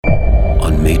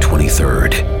streaming May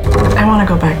 23rd. I want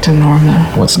to go back to normal.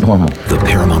 What's normal? The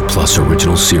Paramount Plus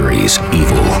original series,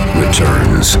 Evil,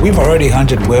 returns. We've already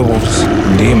hunted werewolves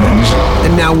and demons.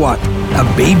 And now what? A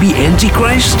baby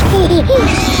Antichrist?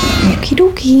 Okie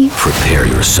dokie. Prepare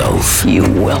yourself. You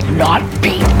will not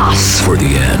beat us. For the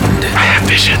end. I have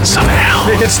visions of hell.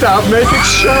 Make it stop, make it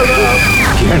shut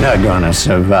up. You're not gonna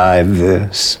survive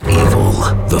this. Evil,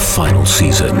 the final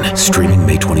season, streaming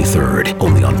May 23rd,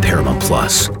 only on Paramount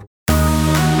Plus.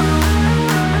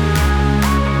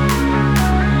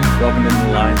 Welcome into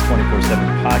the Lions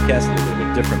 24/7 podcast. A little bit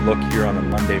of a different look here on a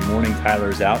Monday morning.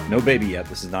 Tyler's out. No baby yet.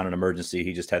 This is not an emergency.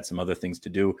 He just had some other things to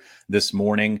do this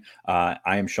morning. I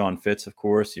am Sean Fitz, of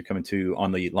course. You're coming to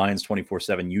on the Lions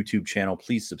 24/7 YouTube channel.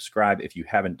 Please subscribe if you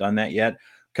haven't done that yet.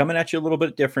 Coming at you a little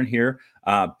bit different here.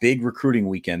 Big recruiting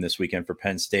weekend this weekend for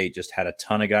Penn State. Just had a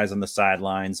ton of guys on the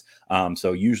sidelines.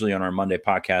 So usually on our Monday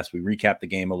podcast, we recap the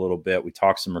game a little bit. We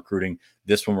talk some recruiting.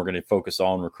 This one, we're going to focus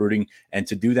all on recruiting. And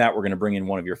to do that, we're going to bring in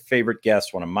one of your favorite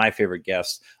guests, one of my favorite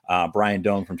guests, Brian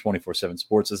Doan from 24/7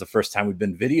 Sports. This is the first time we've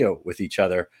been video with each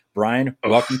other. Brian,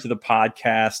 welcome to the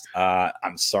podcast.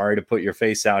 I'm sorry to put your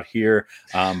face out here,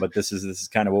 but this is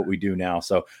kind of what we do now.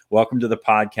 So welcome to the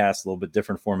podcast, a little bit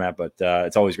different format, but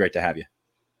it's always great to have you.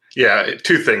 Yeah,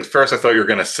 two things. First, I thought you were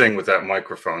going to sing with that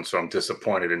microphone, so I'm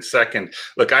disappointed. And second,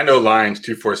 look, I know Lions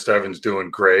 247 is doing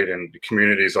great and the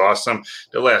community is awesome.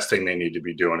 The last thing they need to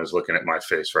be doing is looking at my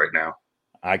face right now.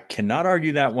 I cannot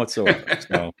argue that whatsoever.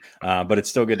 So, but it's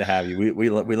still good to have you. We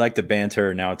like the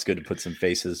banter. Now it's good to put some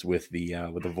faces with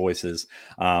the voices.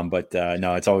 But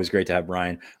no, it's always great to have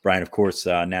Brian. Brian, of course,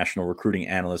 national recruiting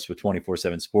analyst with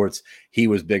 24/7 Sports. He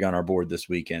was big on our board this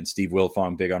weekend. Steve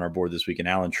Wilfong big on our board this weekend.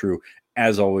 Alan True.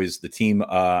 As always, the team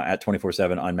at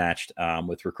 24/7 unmatched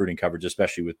with recruiting coverage,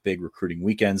 especially with big recruiting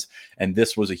weekends. And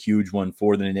this was a huge one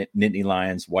for the Nittany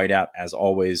Lions. Whiteout, as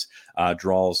always,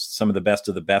 draws some of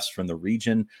the best from the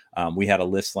region. We had a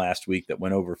list last week that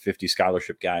went over 50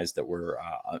 scholarship guys that were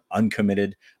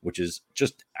uncommitted, which is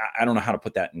just, I don't know how to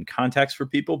put that in context for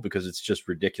people because it's just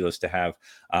ridiculous to have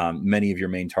many of your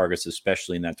main targets,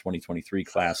 especially in that 2023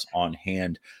 class, on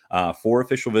hand. 4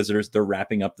 official visitors. They're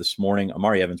wrapping up this morning.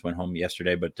 Amari Evans went home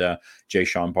yesterday, but Jay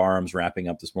Sean Barham's wrapping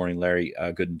up this morning. Larry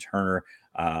Gooden-Turner,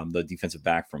 the defensive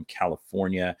back from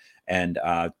California, and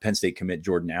Penn State commit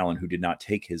Jordan Allen, who did not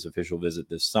take his official visit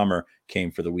this summer, came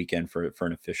for the weekend for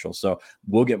an official. So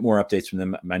we'll get more updates from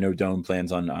them. I know Doan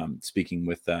plans on speaking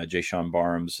with Jay Sean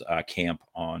Barham's camp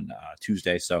on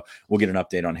Tuesday, so we'll get an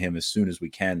update on him as soon as we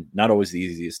can. Not always the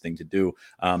easiest thing to do,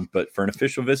 but for an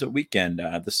official visit weekend,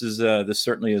 this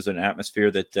certainly is an atmosphere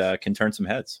that can turn some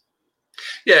heads.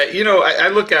 Yeah, I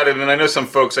look at it, and I know some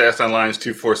folks asked on Lions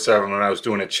 247 when I was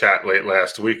doing a chat late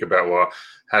last week about, well,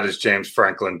 how does James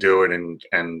Franklin do it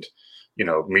and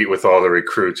meet with all the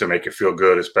recruits and make it feel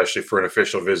good, especially for an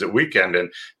official visit weekend.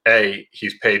 And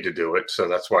he's paid to do it, so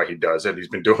that's why he does it. He's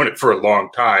been doing it for a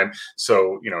long time.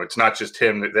 So, it's not just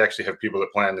him. They actually have people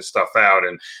that plan this stuff out,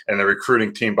 and the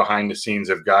recruiting team behind the scenes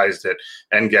of guys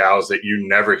and gals that you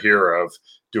never hear of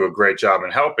do a great job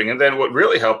in helping. And then what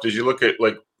really helped is you look at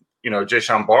Jay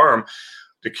Sean Barham,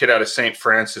 the kid out of St.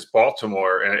 Francis,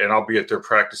 Baltimore, and I'll be at their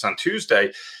practice on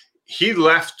Tuesday. He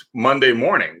left Monday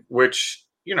morning, which,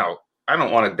 I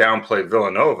don't want to downplay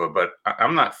Villanova, but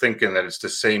I'm not thinking that it's the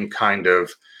same kind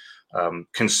of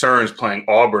concerns playing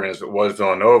Auburn as it was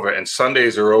Villanova. And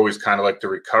Sundays are always kind of like the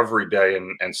recovery day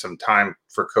and some time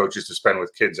for coaches to spend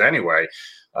with kids anyway.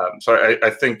 So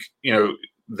I think,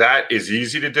 that is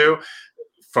easy to do.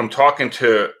 From talking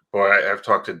to, I've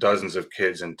talked to dozens of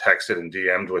kids and texted and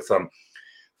DM'd with them.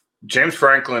 James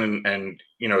Franklin and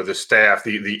the staff,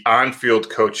 the on-field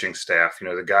coaching staff,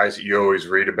 the guys that you always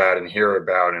read about and hear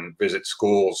about and visit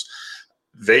schools,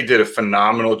 they did a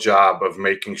phenomenal job of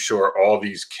making sure all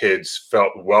these kids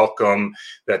felt welcome,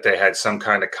 that they had some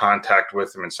kind of contact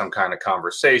with them and some kind of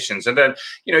conversations. And then,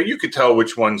 you could tell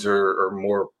which ones are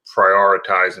more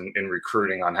prioritized in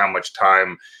recruiting on how much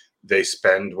time they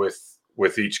spend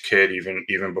with each kid,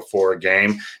 even before a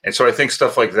game. And so I think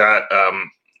stuff like that,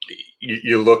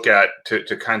 you look at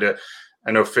to kind of,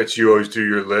 I know Fitz, you always do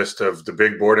your list of the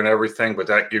big board and everything, but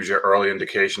that gives you an early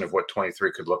indication of what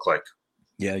 23 could look like.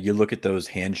 Yeah, you look at those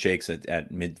handshakes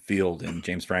at midfield, and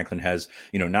James Franklin has,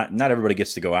 not everybody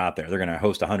gets to go out there. They're going to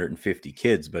host 150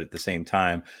 kids, but at the same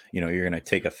time, you're going to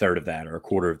take a third of that or a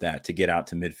quarter of that to get out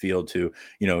to midfield to,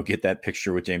 get that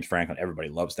picture with James Franklin. Everybody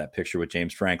loves that picture with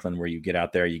James Franklin where you get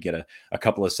out there, you get a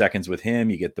couple of seconds with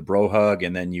him, you get the bro hug,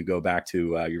 and then you go back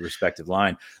to your respective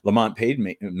line. Lamont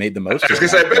Payne made the most. I was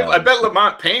going to say, I bet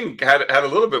Lamont Payne had a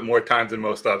little bit more time than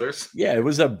most others. Yeah, it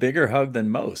was a bigger hug than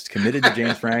most. Committed to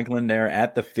James Franklin there at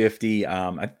at the 50.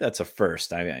 I think that's a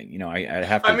first. I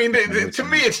have to. I mean, to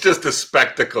me, it's just a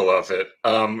spectacle of it.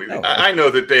 I know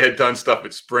that they had done stuff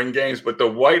at spring games, but the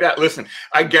whiteout. Listen,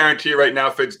 I guarantee you right now,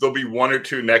 Fitz, there'll be 1 or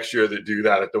 2 next year that do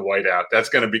that at the whiteout. That's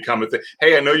going to become a thing.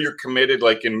 Hey, I know you're committed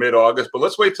like in mid-August, but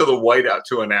let's wait till the whiteout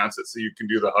to announce it so you can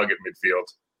do the hug at midfield.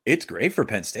 It's great for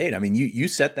Penn State. I mean, you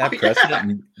set that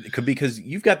precedent because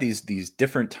you've got these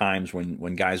different times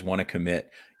when guys want to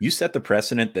commit. You set the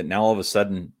precedent that now all of a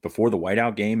sudden before the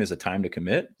whiteout game is a time to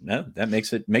commit. No, that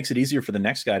makes it easier for the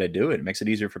next guy to do it. It makes it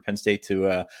easier for Penn State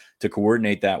to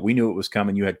coordinate that. We knew it was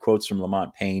coming. You had quotes from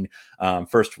Lamont Payne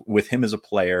first with him as a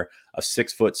player, a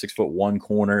 6'1"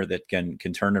 corner that can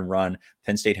turn and run.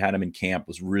 Penn State had him in camp,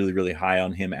 was really, really high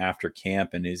on him after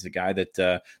camp, and is a guy that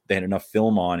they had enough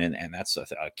film on, and that's a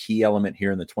key element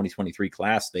here in the 2023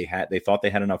 class. They thought they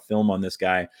had enough film on this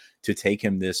guy to take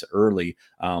him this early.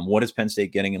 What is Penn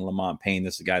State getting in Lamont Payne?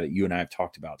 This is a guy that you and I have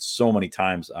talked about so many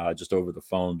times just over the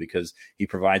phone because he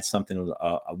provides something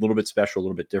a little bit special, a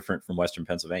little bit different from Western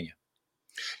Pennsylvania.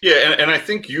 Yeah, and I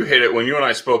think you hit it when you and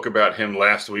I spoke about him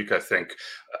last week. I think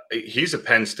he's a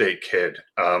Penn State kid,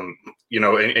 and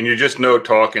you just know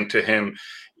talking to him,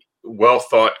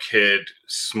 well-thought kid,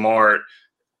 smart,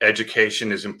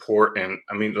 education is important.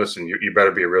 I mean, listen, you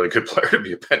better be a really good player to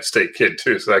be a Penn State kid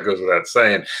too, so that goes without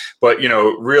saying. But,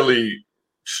 really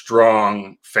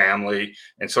strong family.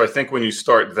 And so I think when you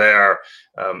start there,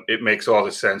 it makes all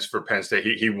the sense for Penn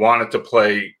State. He wanted to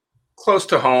play close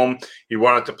to home. He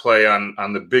wanted to play on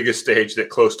the biggest stage that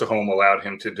close to home allowed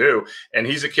him to do. And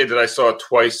he's a kid that I saw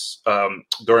twice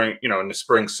during, in the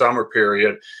spring summer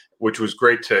period, which was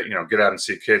great to, get out and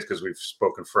see kids because we've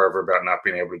spoken forever about not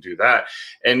being able to do that.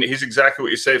 And he's exactly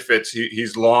what you say, Fitz.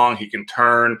 He's long. He can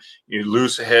turn,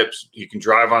 loose hips. He can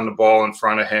drive on the ball in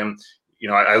front of him.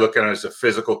 I look at him as a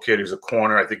physical kid who's a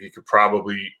corner. I think he could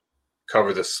probably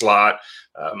cover the slot,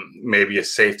 maybe a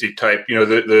safety type.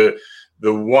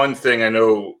 The one thing I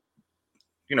know,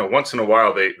 once in a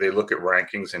while they look at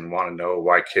rankings and want to know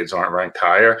why kids aren't ranked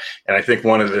higher. And I think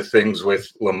one of the things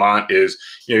with Lamont is,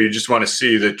 you just want to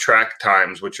see the track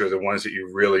times, which are the ones that you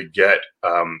really get,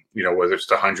 whether it's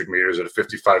the 100 meters or the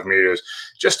 55 meters,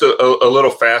 just a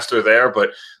little faster there. But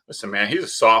listen, man, he's a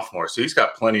sophomore, so he's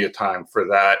got plenty of time for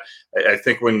that. I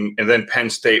think and then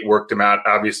Penn State worked him out,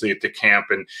 obviously, at the camp.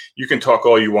 And you can talk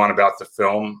all you want about the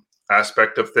film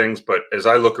aspect of things, but as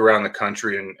I look around the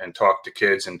country and talk to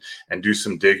kids and do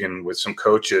some digging with some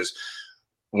coaches,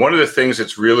 one of the things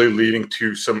that's really leading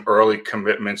to some early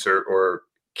commitments or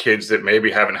kids that maybe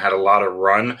haven't had a lot of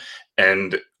run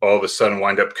and all of a sudden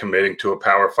wind up committing to a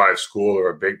Power 5 school or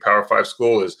a big Power 5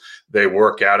 school is they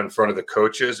work out in front of the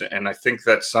coaches. And I think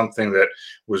that's something that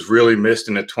was really missed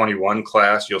in the 21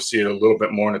 class. You'll see it a little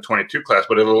bit more in the 22 class,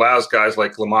 but it allows guys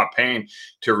like Lamont Payne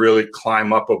to really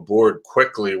climb up a board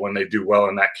quickly when they do well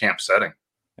in that camp setting.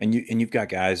 And you've got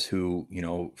guys who,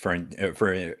 for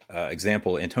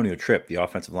example, Antonio Tripp, the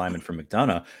offensive lineman from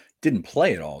McDonough, didn't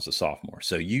play at all as a sophomore.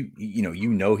 So he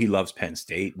loves Penn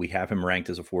State. We have him ranked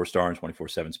as a 4-star in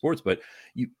 24/7 Sports, but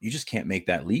you just can't make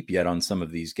that leap yet on some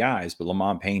of these guys. But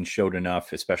Lamont Payne showed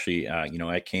enough, especially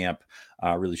at camp,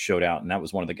 really showed out. And that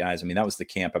was one of the guys. I mean, that was the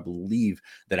camp, I believe,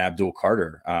 that Abdul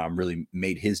Carter really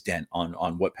made his dent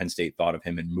on what Penn State thought of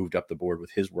him and moved up the board with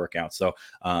his workout. So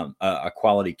a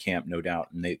quality camp, no doubt.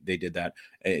 And they did that.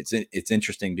 It's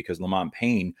interesting because Lamont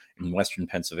Payne in Western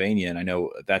Pennsylvania, and I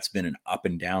know that's been an up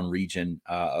and down region,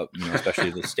 especially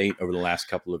the state over the last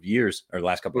couple of years or the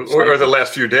last couple of or the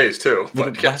last few days too.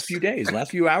 Last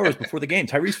few hours before the game.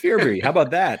 Tyrese Fearbury, how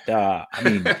about that?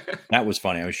 That was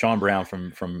funny. Sean Brown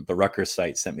from the Rutgers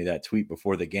site sent me that tweet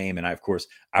before the game, and I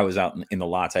was out in the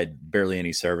lots. I had barely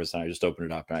any service, and I just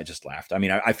opened it up and I just laughed. I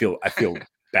mean, I feel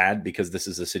bad because this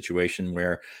is a situation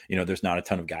where there's not a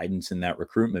ton of guidance in that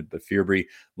recruitment, but Fearbury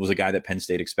was a guy that Penn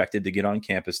State expected to get on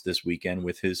campus this weekend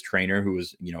with his trainer who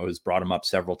has brought him up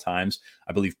several times.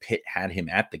 I believe Pitt had him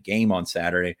at the game on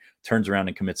Saturday, turns around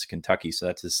and commits to Kentucky, so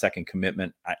that's his second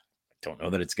commitment. I don't know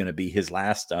that it's going to be his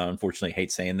last. Unfortunately,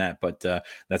 hate saying that, but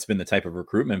that's been the type of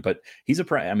recruitment. But he's a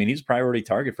priority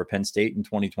target for Penn State in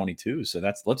 2022.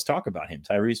 So let's talk about him.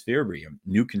 Tyrese Fearbury, a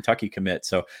new Kentucky commit.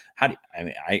 So I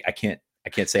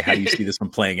can't say how do you see this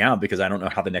one playing out because I don't know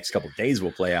how the next couple of days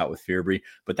will play out with Fearbury,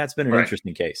 but that's been an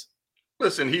interesting case.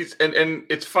 Listen, he's and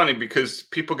it's funny because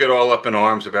people get all up in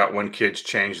arms about when kids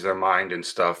change their mind and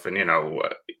stuff, and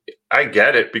I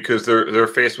get it because they're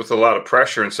faced with a lot of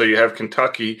pressure, and so you have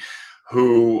Kentucky,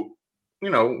 who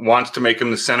wants to make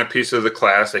him the centerpiece of the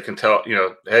class. They can tell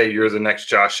hey, you're the next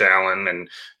Josh Allen, and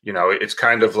it's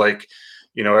kind of like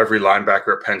every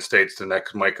linebacker at Penn State's the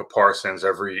next Micah Parsons,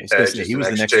 every edge is he was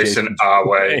the next Jason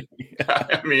Awe.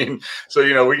 I mean, so,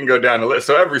 we can go down the list.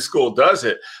 So every school does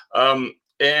it.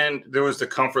 And there was the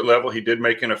comfort level. He did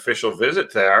make an official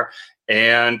visit there,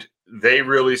 and they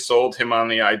really sold him on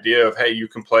the idea of, hey, you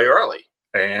can play early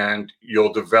and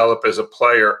you'll develop as a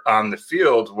player on the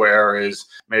field, whereas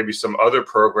maybe some other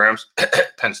programs,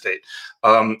 Penn State,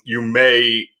 you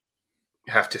may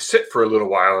have to sit for a little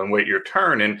while and wait your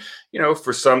turn. And,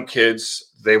 for some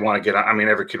kids, they want to get on. I mean,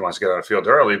 every kid wants to get on the field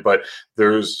early, but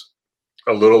there's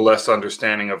a little less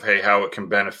understanding of, hey, how it can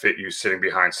benefit you sitting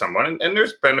behind someone. And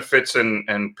there's benefits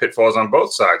and pitfalls on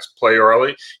both sides. Play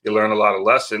early, you learn a lot of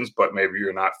lessons, but maybe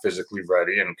you're not physically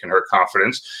ready and can hurt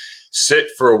confidence. Sit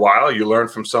for a while, you learn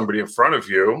from somebody in front of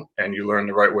you and you learn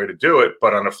the right way to do it.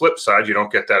 But on the flip side, you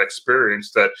don't get that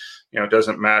experience that,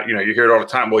 doesn't matter. You hear it all the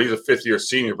time. Well, he's a fifth-year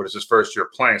senior, but it's his first year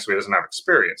playing, so he doesn't have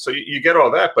experience. So you get all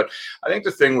that. But I think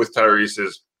the thing with Tyrese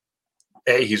is,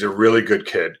 he's a really good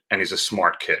kid and he's a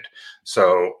smart kid.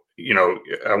 So,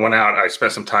 I went out, I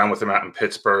spent some time with him out in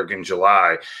Pittsburgh in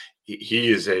July. He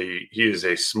is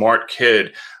a smart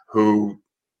kid who,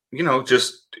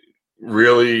 just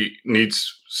really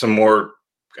needs some more,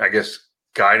 I guess,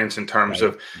 guidance in terms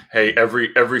of, hey,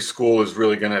 every school is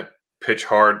really going to pitch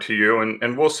hard to you.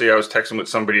 And we'll see. I was texting with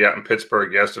somebody out in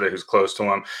Pittsburgh yesterday who's close to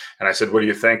him. And I said, what do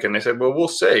you think? And they said, well, we'll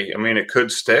see. I mean, it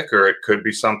could stick or it could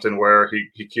be something where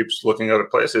he keeps looking other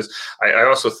places. I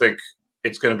also think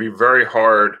it's going to be very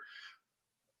hard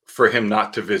for him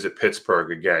not to visit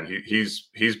Pittsburgh again. He's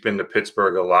been to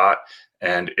Pittsburgh a lot.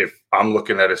 And if I'm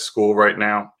looking at his school right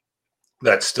now,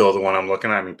 that's still the one I'm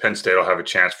looking at. I mean, Penn State will have a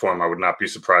chance for him. I would not be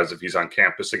surprised if he's on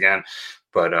campus again.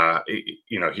 But,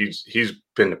 he's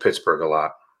been to Pittsburgh a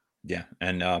lot. Yeah,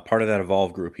 and part of that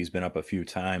Evolve group, he's been up a few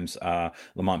times.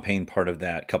 Lamont Payne, part of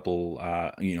that. Couple,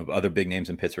 other big names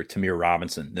in Pittsburgh. Tamir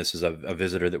Robinson. This is a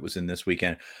visitor that was in this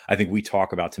weekend. I think we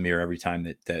talk about Tamir every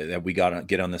time that we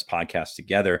get on this podcast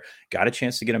together. Got a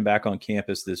chance to get him back on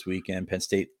campus this weekend. Penn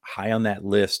State high on that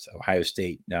list. Ohio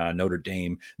State, Notre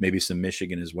Dame, maybe some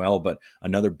Michigan as well. But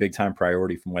another big time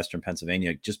priority from Western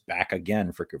Pennsylvania, just back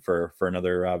again for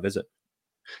another visit.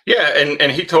 Yeah,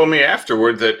 and he told me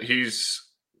afterward that he's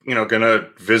going to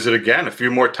visit again a few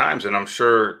more times. And I'm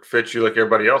sure Fitz, you like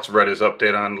everybody else, read his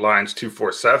update on Lions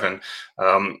 247.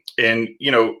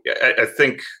 I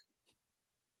think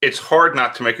it's hard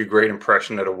not to make a great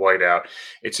impression at a whiteout.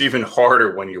 It's even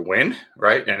harder when you win,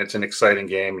 right? And it's an exciting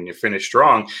game and you finish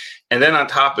strong. And then on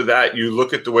top of that, you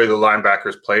look at the way the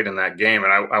linebackers played in that game.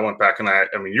 And I went back and I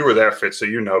mean, you were there, Fitz,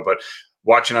 so but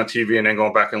watching on TV and then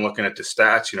going back and looking at the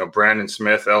stats, Brandon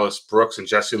Smith, Ellis Brooks, and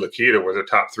Jesse Lakita were the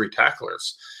top three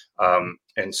tacklers.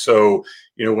 And so,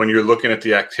 when you're looking at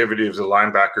the activity of the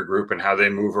linebacker group and how they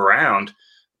move around,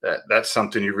 that's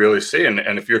something you really see. And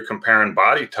if you're comparing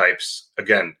body types,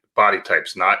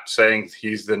 not saying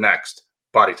he's the next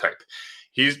body type,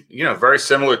 he's, very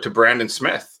similar to Brandon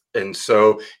Smith. And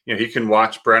so, he can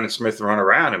watch Brandon Smith run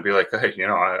around and be like, hey,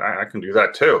 I can do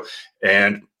that too.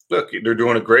 And look, they're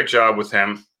doing a great job with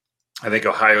him. I think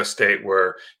Ohio State,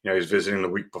 where, he's visiting the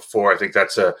week before, I think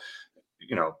that's a,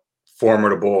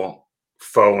 formidable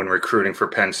foe in recruiting for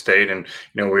Penn State. And,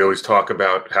 we always talk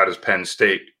about how does Penn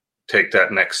State take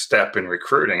that next step in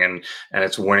recruiting, and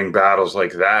it's winning battles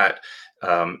like that.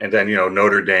 And then,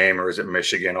 Notre Dame, or is it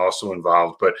Michigan, also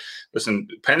involved. But listen,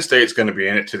 Penn State's going to be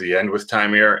in it to the end with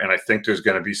Tamir, and I think there's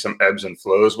going to be some ebbs and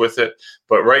flows with it.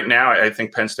 But right now, I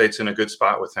think Penn State's in a good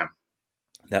spot with him.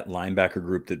 That linebacker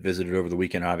group that visited over the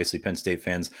weekend, obviously Penn State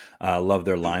fans love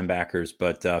their linebackers,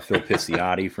 but Phil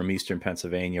Pisciotti from Eastern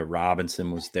Pennsylvania,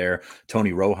 Robinson was there.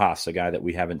 Tony Rojas, a guy that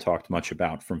we haven't talked much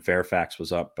about from Fairfax,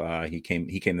 was up. He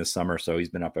came this summer, so he's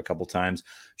been up a couple times.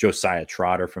 Josiah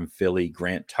Trotter from Philly,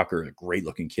 Grant Tucker, a great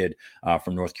looking kid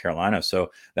from North Carolina.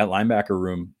 So that linebacker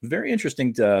room, very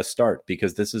interesting to start,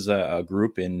 because this is a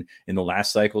group in the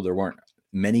last cycle. There weren't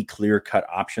many clear-cut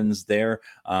options there,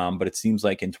 but it seems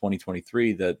like in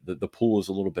 2023 the pool is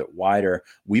a little bit wider.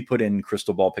 We put in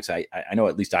crystal ball picks. I know,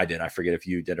 at least I did. I forget if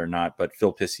you did or not, but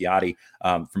Phil Pisciotti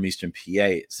from Eastern PA,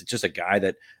 it's just a guy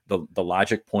that the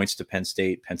logic points to Penn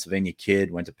State, Pennsylvania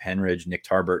kid, went to Penridge. Nick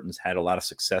Tarburton's had a lot of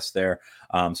success there.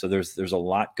 So there's a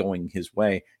lot going his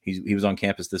way. He was on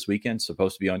campus this weekend,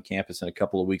 supposed to be on campus in a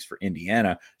couple of weeks for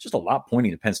Indiana. Just a lot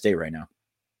pointing to Penn State right now.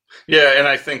 Yeah, and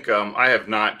I think I have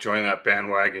not joined that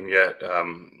bandwagon yet.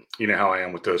 You know how I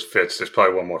am with those fits. There's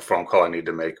probably one more phone call I need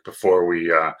to make before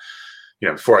we,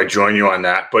 before I join you on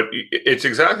that. But it's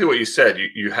exactly what you said.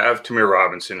 You have Tamir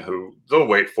Robinson, who they'll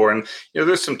wait for, and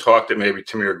there's some talk that maybe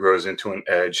Tamir grows into an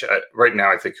edge. Right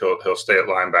now, I think he'll stay at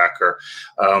linebacker.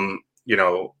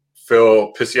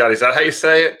 Phil Pisciotti. Is that how you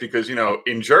say it? Because,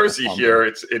 in Jersey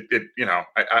here,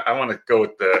 I want to go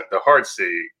with the hard C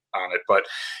on it. But,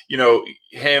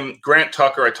 Grant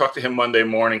Tucker, I talked to him Monday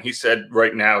morning. He said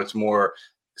right now it's more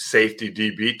safety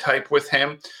DB type with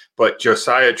him. But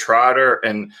Josiah Trotter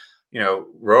and,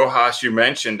 Rojas, you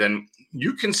mentioned, and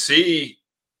you can see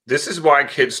this is why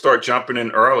kids start jumping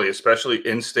in early, especially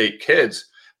in-state kids,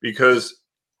 because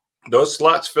those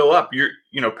slots fill up.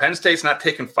 Penn State's not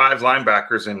taking 5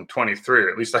 linebackers in 23, or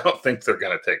at least I don't think they're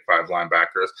going to take 5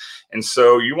 linebackers. And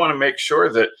so you want to make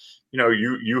sure that,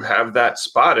 you have that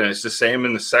spot. And it's the same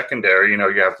in the secondary. You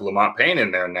have Lamont Payne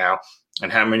in there now,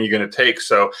 and how many are you going to take?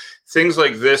 So things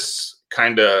like this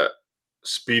kind of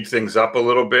speed things up a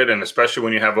little bit. And especially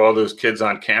when you have all those kids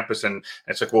on campus, and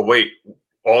it's like, well, wait,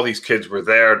 all these kids were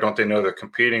there. Don't they know they're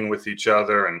competing with each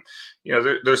other? And,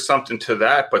 there's something to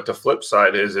that. But the flip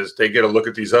side is they get a look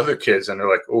at these other kids and they're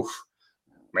like, oof,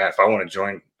 man, if I want to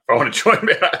join,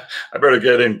 man, I better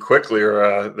get in quickly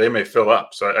or they may fill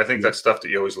up. So I think that's stuff that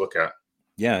you always look at.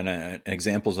 Yeah, and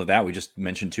examples of that, we just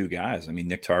mentioned 2 guys. I mean,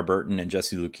 Nick Tarburton and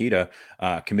Jesse Lukita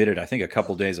committed, I think, a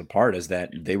couple days apart, as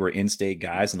that they were in-state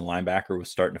guys, and the linebacker was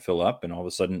starting to fill up, and all of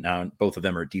a sudden now both of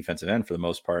them are defensive end for the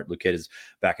most part. Lukita's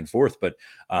back and forth, but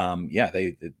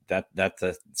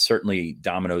that's certainly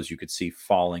dominoes you could see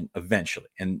falling eventually.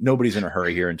 And nobody's in a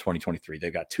hurry here in 2023.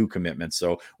 They've got 2 commitments,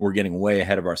 so we're getting way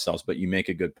ahead of ourselves. But you make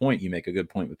a good point. You make a good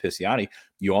point with Pisciotti.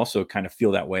 You also kind of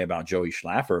feel that way about Joey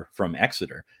Schlaffer from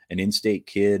Exeter, an in-state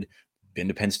kid, been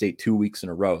to Penn State 2 weeks in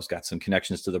a row. He's got some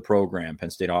connections to the program.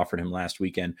 Penn State offered him last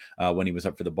weekend when he was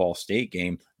up for the Ball State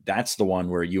game. That's the one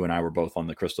where you and I were both on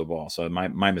the crystal ball. So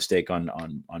my mistake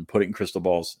on putting crystal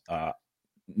balls.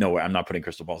 No, I'm not putting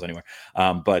crystal balls anywhere.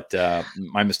 But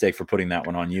my mistake for putting that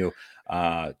one on you.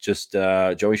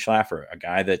 Joey Schlaffer, a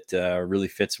guy that really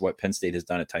fits what Penn State has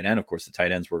done at tight end. Of course, the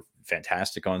tight ends were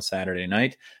fantastic on Saturday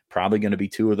night. Probably going to be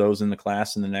 2 of those in the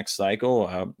class in the next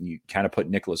cycle. You kind of put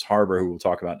Nicholas Harbor, who we'll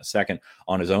talk about in a second,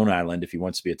 on his own island. If he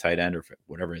wants to be a tight end or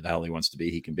whatever the hell he wants to be,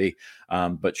 he can be.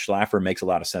 But Schlaffer makes a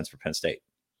lot of sense for Penn State.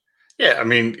 Yeah, I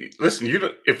mean, listen,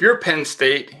 if you're Penn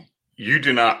State, you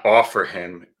do not offer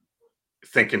him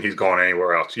thinking he's going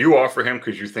anywhere else. You offer him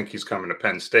because you think he's coming to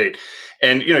Penn State.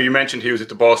 And, you mentioned he was at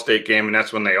the Ball State game, and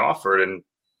that's when they offered, and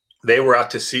they were out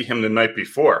to see him the night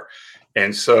before.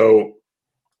 And so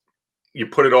you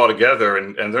put it all together,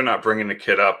 and they're not bringing the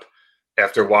kid up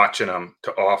after watching him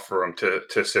to offer him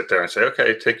to sit there and say,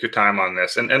 okay, take your time on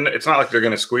this. And it's not like they're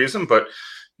going to squeeze him, but,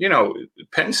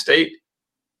 Penn State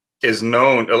is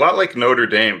known, a lot like Notre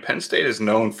Dame, Penn State is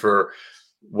known for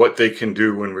what they can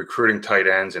do when recruiting tight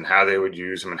ends and how they would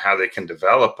use them and how they can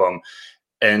develop them.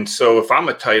 And so if I'm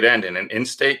a tight end and an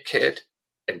in-state kid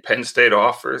and Penn State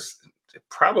offers, they're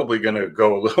probably going to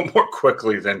go a little more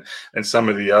quickly than some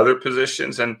of the other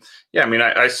positions. And yeah, I mean,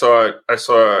 I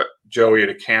saw Joey at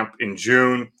a camp in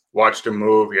June, watched him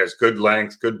move. He has good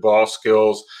length, good ball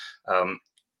skills,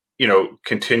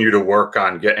 continue to work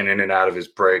on getting in and out of his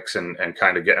breaks and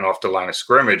kind of getting off the line of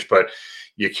scrimmage. But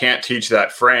you can't teach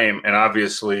that frame. And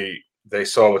obviously they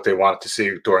saw what they wanted to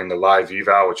see during the live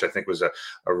eval, which I think was a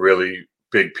really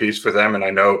big piece for them. And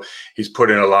I know he's put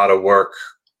in a lot of work.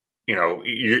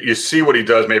 You see what he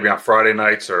does maybe on Friday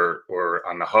nights or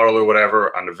on the huddle or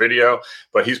whatever on the video,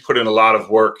 but he's put in a lot of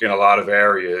work in a lot of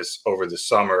areas over the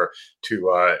summer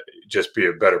to just be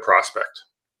a better prospect.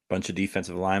 Bunch of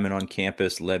defensive linemen on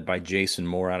campus, led by Jason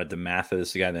Moore out of DeMatha. This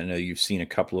is a guy that I know you've seen a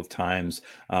couple of times.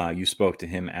 You spoke to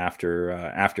him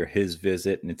after his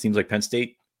visit, and it seems like Penn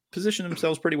State positioned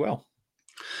themselves pretty well.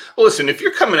 Well, listen, if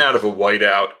you're coming out of a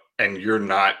whiteout and you're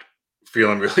not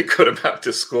feeling really good about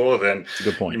this school, then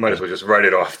good point. You might as well just write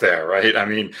it off there, right? I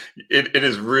mean, it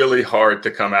is really hard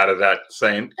to come out of that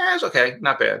saying, it's okay,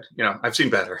 not bad. I've seen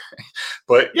better.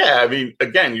 But yeah, I mean,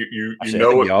 again, you Actually,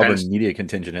 know what the Auburn media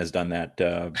contingent has done that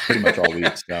pretty much all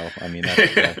week. So, I mean,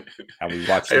 that's how we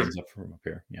watch things from up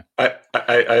here. Yeah,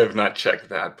 I have not checked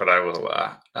that, but I will.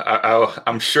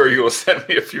 I'm sure you will send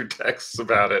me a few texts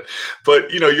about it.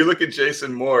 But you look at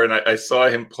Jason Moore, and I saw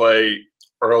him play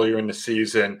earlier in the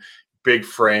season. Big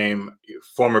frame,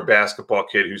 former basketball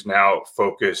kid who's now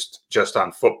focused just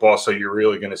on football. So you're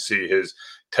really going to see his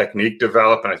technique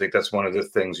develop. And I think that's one of the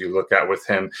things you look at with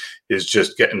him is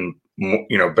just getting,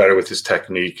 better with his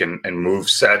technique and move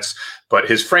sets. But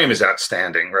his frame is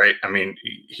outstanding, right? I mean,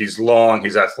 he's long,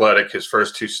 he's athletic. His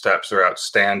first 2 steps are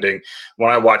outstanding. When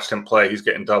I watched him play, he's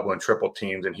getting double and triple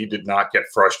teamed, and he did not get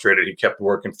frustrated. He kept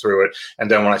working through it.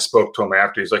 And then when I spoke to him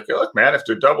after, he's like, look, man, if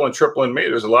they're double and tripling me,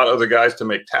 there's a lot of other guys to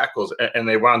make tackles. And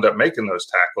they wound up making those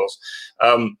tackles.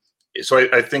 So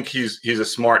I think he's a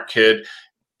smart kid.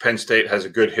 Penn State has a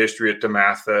good history at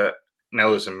DeMatha. Now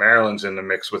listen, Maryland's in the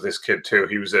mix with this kid too.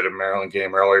 He was at a Maryland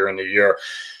game earlier in the year.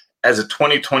 As a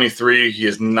 2023, he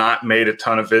has not made a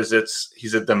ton of visits.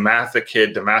 He's a DeMatha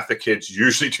kid. DeMatha kids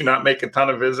usually do not make a ton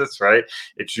of visits, right?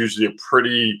 It's usually a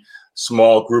pretty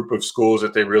small group of schools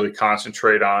that they really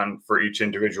concentrate on for each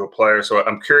individual player. So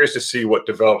I'm curious to see what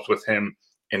develops with him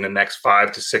in the next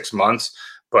 5 to 6 months.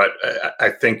 But I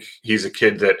think he's a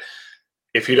kid that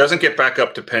if he doesn't get back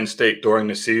up to Penn State during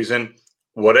the season,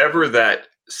 whatever that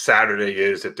Saturday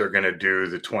is that they're going to do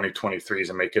the 2023s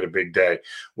and make it a big day,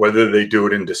 whether they do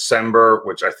it in December,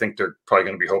 which I think they're probably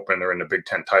going to be hoping they're in the Big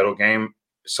Ten title game.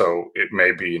 So it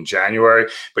may be in January,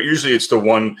 but usually it's the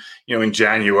one, in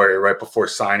January, right before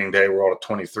signing day, where all the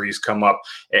 23s come up.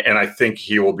 And I think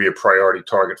he will be a priority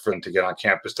target for them to get on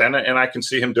campus then. And I can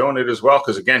see him doing it as well.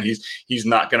 Because again, he's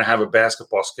not going to have a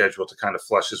basketball schedule to kind of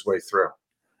flush his way through.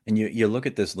 And you look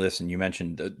at this list and you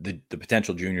mentioned the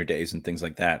potential junior days and things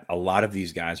like that. A lot of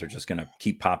these guys are just going to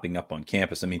keep popping up on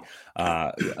campus. I mean,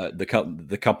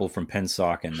 the couple from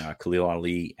PennSoc and Khalil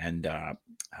Ali and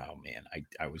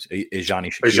I was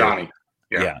Ijani Shakir.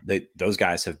 Yeah, those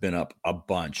guys have been up a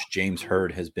bunch. James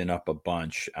Hurd has been up a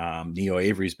bunch. Neo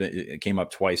Avery's came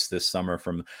up twice this summer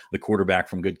from the quarterback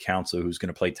from Good Counsel, who's going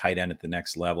to play tight end at the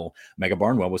next level. Mega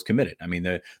Barnwell was committed. I mean,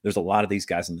 there's a lot of these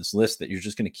guys in this list that you're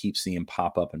just going to keep seeing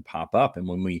pop up. And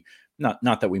when we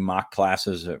not that we mock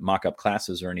up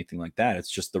classes or anything like that,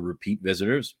 it's just the repeat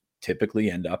visitors typically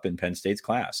end up in Penn State's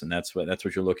class. And that's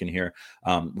what you're looking here.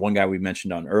 One guy we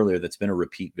mentioned on earlier that's been a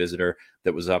repeat visitor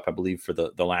that was up, I believe, for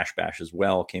the Lash Bash as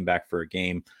well, came back for a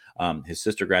game. His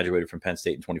sister graduated from Penn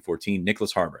State in 2014.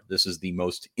 Nicholas Harbor. This is the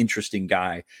most interesting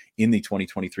guy in the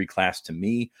 2023 class to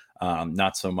me.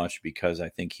 Not so much because I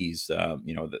think he's,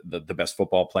 the best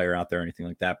football player out there or anything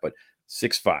like that, but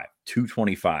 6'5",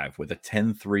 225 with a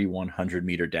 10.3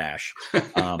 100-meter dash.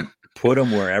 Put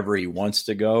him wherever he wants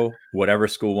to go, whatever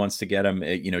school wants to get him.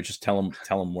 Just tell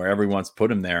him wherever he wants, put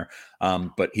him there.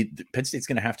 But Penn State's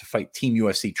going to have to fight Team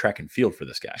USC track and field for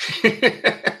this guy.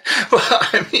 Well,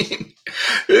 I mean,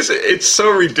 it's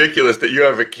so ridiculous that you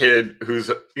have a kid who's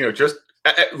just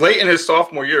late in his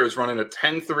sophomore year is running a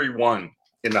 10.31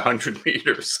 in the 100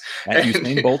 meters. At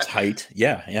Usain Bolt's height.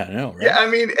 Yeah, I know. Right? Yeah, I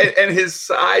mean, and his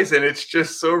size, and it's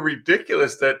just so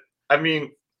ridiculous that, I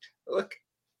mean, look,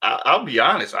 I'll be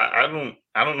honest. I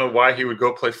don't know why he would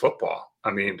go play football. I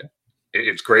mean,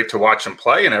 it's great to watch him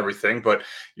play and everything, but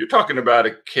you're talking about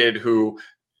a kid who,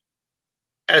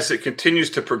 as it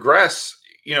continues to progress,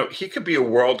 he could be a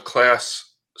world-class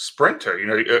sprinter.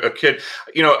 A kid,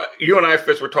 you and I,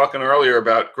 Fitz, were talking earlier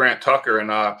about Grant Tucker,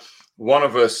 and one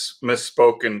of us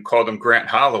misspoke and called him Grant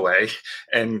Holloway.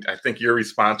 And I think your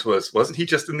response wasn't he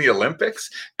just in the Olympics?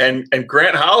 And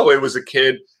Grant Holloway was a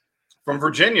kid from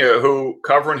Virginia who,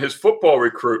 covering his football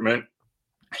recruitment,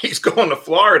 he's going to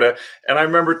Florida. And I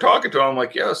remember talking to him, I'm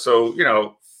like, yeah, so,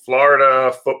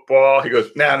 Florida football. He goes,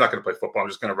 nah, I'm not going to play football. I'm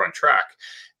just going to run track.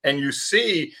 And you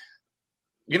see,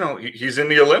 he's in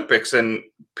the Olympics, and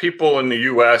people in the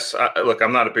U.S. Look,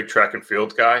 I'm not a big track and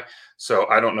field guy, so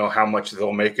I don't know how much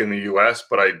they'll make in the U.S.,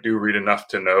 but I do read enough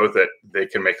to know that they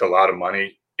can make a lot of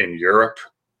money in Europe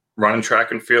running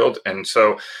track and field. And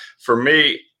so for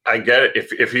me, I get it.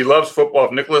 If he loves football,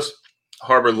 if Nicholas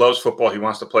Harbor loves football, he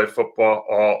wants to play football,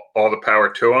 all the power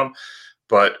to him.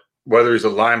 But whether he's a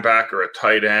linebacker, a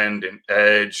tight end, an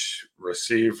edge,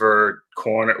 receiver,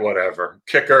 corner, whatever,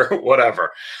 kicker,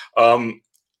 whatever,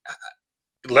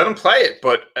 let him play it.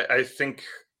 But I think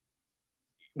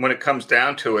when it comes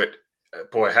down to it,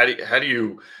 boy, how do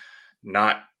you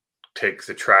not take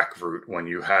the track route when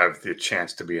you have the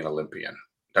chance to be an Olympian?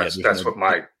 That's what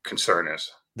my concern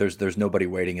is. There's nobody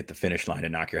waiting at the finish line to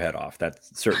knock your head off. That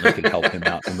certainly can help him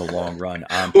out in the long run.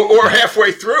 Or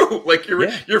halfway through, like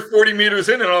you're 40 meters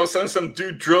in, and all of a sudden some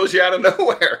dude drills you out of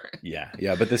nowhere.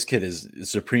 Yeah. But this kid is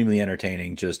supremely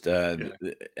entertaining. Just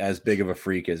as big of a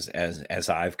freak as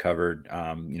I've covered.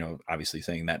 Obviously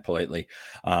saying that politely.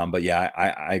 But yeah,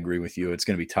 I agree with you. It's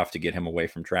going to be tough to get him away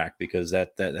from track because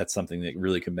that's something that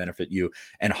really can benefit you.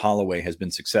 And Holloway has been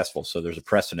successful, so there's a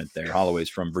precedent there. Holloway's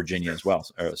from Virginia as well,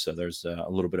 so there's a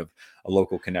little bit of a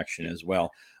local connection as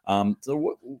well.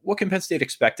 So what can Penn State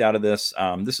expect out of this?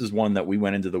 This is one that we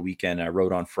went into the weekend. I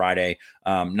wrote on Friday.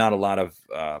 Not a lot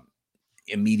of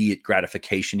immediate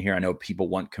gratification here. I know people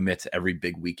want commits every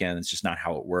big weekend. It's just not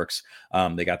how it works.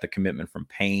 They got the commitment from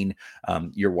Payne.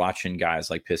 You're watching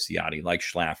guys like Pisciotti, like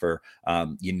Schlaffer.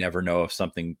 You never know if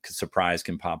something surprise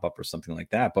can pop up or something like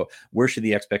that. But where should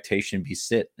the expectation be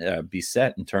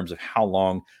set in terms of how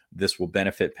long this will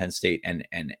benefit Penn State and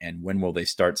when will they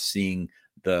start seeing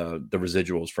the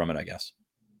residuals from it, I guess?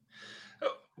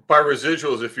 By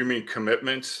residuals, if you mean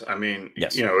commitments, I mean,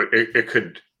 Yes. it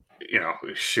could,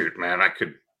 shoot, man, I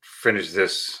could finish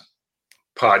this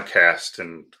podcast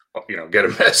and, get a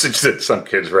message that some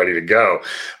kid's ready to go.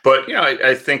 But,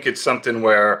 I think it's something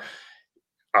where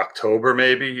October,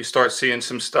 maybe you start seeing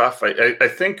some stuff. I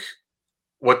think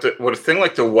what a thing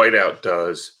like the whiteout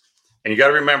does, and you got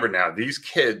to remember now, these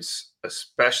kids,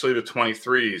 especially the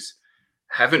 23s,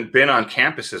 haven't been on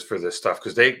campuses for this stuff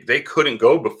because they couldn't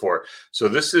go before. So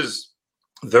this is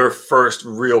their first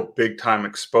real big time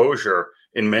exposure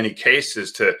in many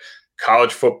cases to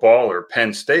college football or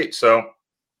Penn State. So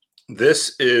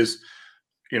this is,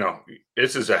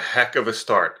 this is a heck of a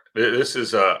start. This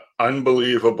is a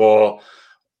unbelievable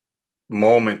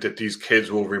moment that these kids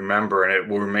will remember, and it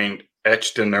will remain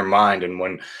etched in their mind. And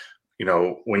when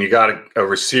you got a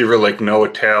receiver like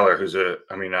Noah Taylor,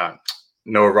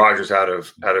 Noah Rogers out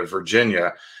of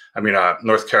Virginia,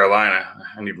 North Carolina.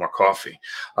 I need more coffee.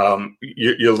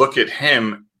 You look at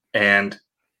him, and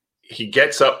he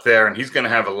gets up there, and he's going to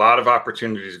have a lot of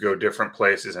opportunities to go different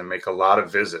places and make a lot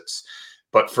of visits.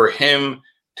 But for him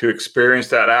to experience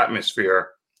that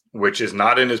atmosphere, which is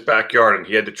not in his backyard, and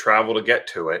he had to travel to get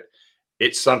to it,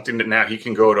 it's something that now he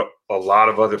can go to a lot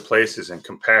of other places and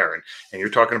compare. And you're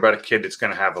talking about a kid that's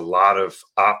going to have a lot of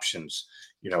options.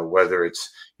 Whether it's,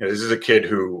 this is a kid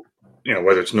who,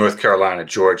 whether it's North Carolina,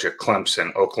 Georgia,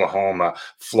 Clemson, Oklahoma,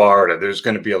 Florida, there's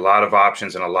going to be a lot of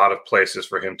options and a lot of places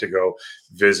for him to go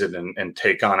visit and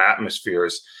take on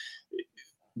atmospheres.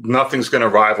 Nothing's going to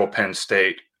rival Penn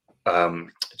State,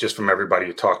 just from everybody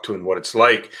you talk to and what it's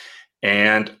like.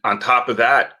 And on top of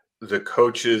that, the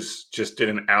coaches just did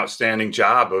an outstanding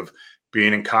job of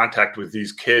being in contact with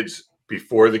these kids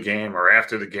before the game or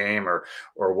after the game or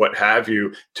what have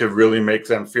you, to really make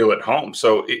them feel at home.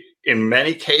 So in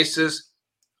many cases,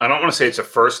 I don't want to say it's a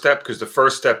first step, because the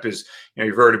first step is,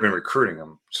 you've already been recruiting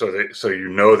them. So you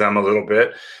know them a little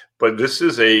bit, but this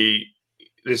is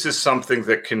something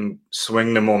that can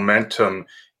swing the momentum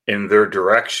in their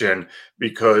direction,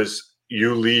 because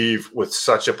you leave with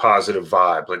such a positive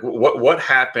vibe. Like what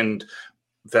happened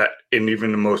that in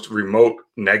even the most remote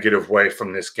negative way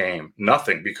from this game?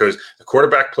 Nothing, because the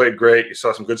quarterback played great. You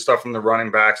saw some good stuff from the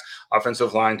running backs.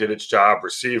 Offensive line did its job.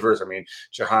 Receivers,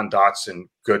 Jahan Dotson,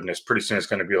 goodness, pretty soon it's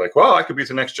going to be like, well, I could be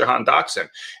the next Jahan Dotson.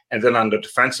 And then on the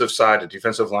defensive side, the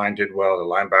defensive line did well. The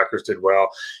linebackers did well.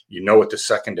 You know what the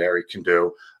secondary can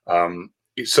do.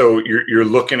 So you're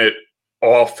looking at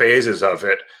all phases of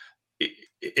it.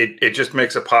 It just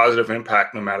makes a positive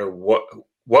impact no matter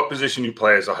what position you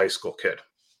play as a high school kid.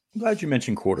 I'm glad you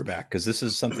mentioned quarterback, because this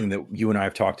is something that you and I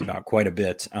have talked about quite a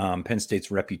bit. Penn State's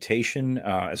reputation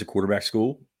as a quarterback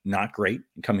school, not great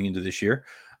coming into this year.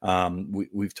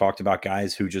 We've talked about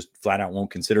guys who just flat out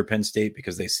won't consider Penn State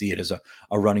because they see it as a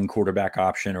running quarterback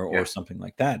option or something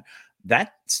like that.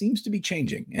 That seems to be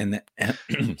changing, and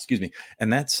excuse me,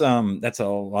 and that's a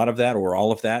lot of that, or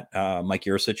all of that. Mike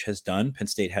Yurcich has done. Penn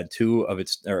State had two of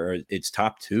its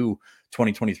top two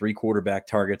 2023 quarterback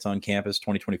targets on campus.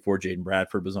 2024, Jaden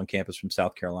Bradford was on campus from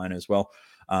South Carolina as well.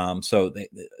 So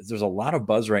there's a lot of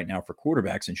buzz right now for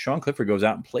quarterbacks, and Sean Clifford goes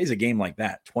out and plays a game like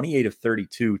that: 28 of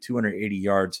 32, 280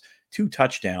 yards, 2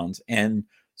 touchdowns, and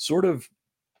sort of,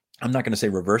 I'm not going to say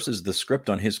reverses the script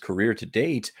on his career to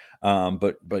date,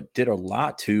 but did a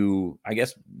lot to, I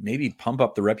guess, maybe pump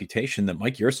up the reputation that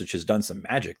Mike Yurcich has done some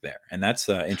magic there. And that's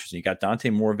interesting. You got Dante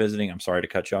Moore visiting. I'm sorry to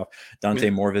cut you off. Dante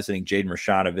Moore visiting, Jaden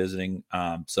Rashada visiting.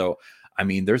 So,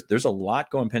 there's a lot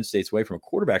going Penn State's way from a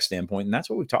quarterback standpoint. And that's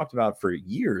what we've talked about for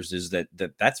years, is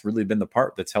that's really been the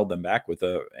part that's held them back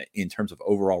in terms of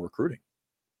overall recruiting.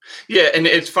 Yeah, and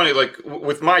it's funny, like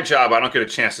with my job, I don't get a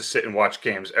chance to sit and watch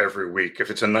games every week.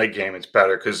 If it's a night game, it's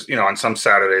better because, on some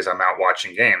Saturdays I'm out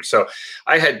watching games. So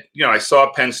I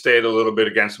saw Penn State a little bit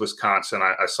against Wisconsin.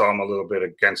 I saw them a little bit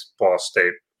against Ball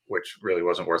State, which really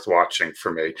wasn't worth watching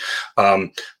for me.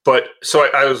 But so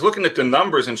I was looking at the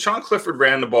numbers, and Sean Clifford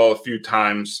ran the ball a few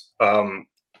times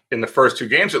in the first two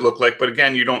games, it looked like. But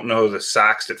again, you don't know the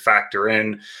sacks that factor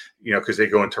in, because they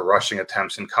go into rushing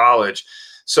attempts in college.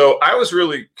 So I was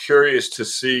really curious to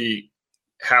see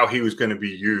how he was going to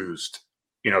be used,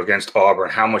 against Auburn,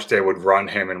 how much they would run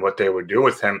him and what they would do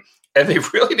with him. And they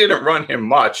really didn't run him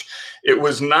much. It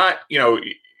was not,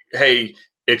 hey,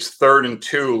 it's 3rd and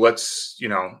 2. Let's,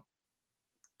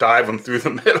 dive him through the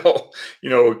middle,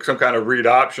 some kind of read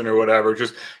option or whatever.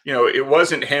 Just, it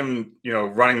wasn't him,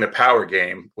 running the power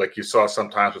game like you saw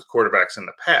sometimes with quarterbacks in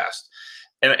the past.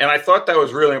 And I thought that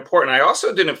was really important. I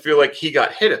also didn't feel like he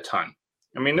got hit a ton.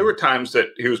 There were times that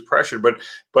he was pressured, but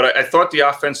I thought the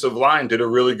offensive line did a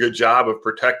really good job of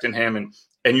protecting him.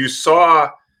 And you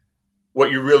saw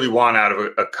what you really want out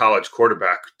of a college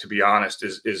quarterback, to be honest,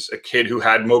 is a kid who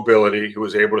had mobility, who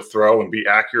was able to throw and be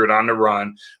accurate on the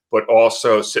run, but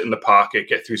also sit in the pocket,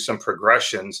 get through some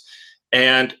progressions.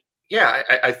 And yeah,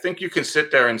 I think you can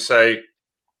sit there and say,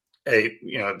 hey,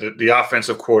 the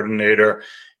offensive coordinator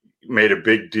made a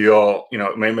big deal,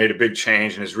 made a big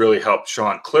change and has really helped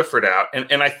Sean Clifford out.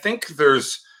 And I think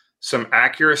there's some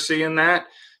accuracy in that.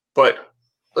 But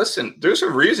listen, there's a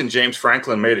reason James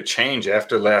Franklin made a change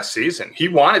after last season. He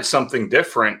wanted something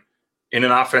different in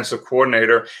an offensive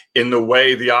coordinator in the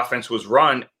way the offense was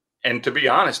run. And to be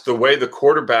honest, the way the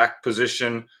quarterback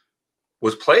position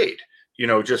was played,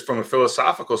 just from a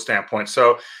philosophical standpoint.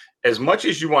 So as much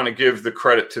as you want to give the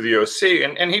credit to the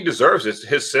OC, and he deserves it,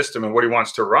 his system and what he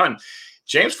wants to run,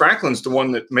 James Franklin's the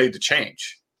one that made the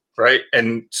change, right?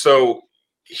 And so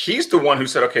he's the one who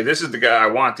said, okay, this is the guy I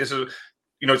want. This is,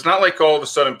 it's not like all of a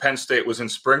sudden Penn State was in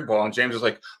spring ball and James was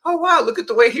like, oh, wow, look at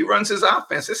the way he runs his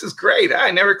offense. This is great.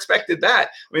 I never expected that.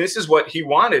 I mean, this is what he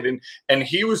wanted. And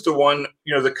he was the one,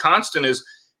 the constant is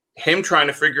him trying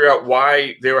to figure out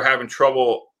why they were having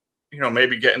trouble,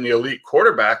 maybe getting the elite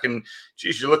quarterback. And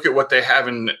geez, you look at what they have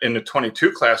in the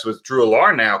 22 class with Drew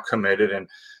Allar now committed. And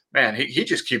man, he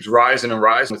just keeps rising and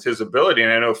rising with his ability.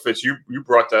 And I know, Fitz, you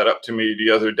brought that up to me the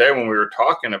other day when we were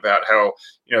talking about how,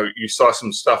 you saw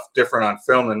some stuff different on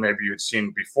film than maybe you'd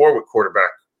seen before with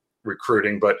quarterback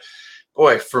recruiting. But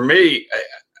boy, for me,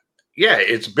 yeah,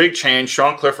 it's a big change.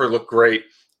 Sean Clifford looked great,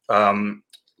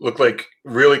 looked like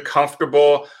really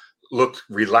comfortable, looked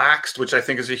relaxed, which I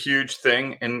think is a huge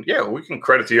thing. And yeah, we can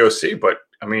credit the OC, but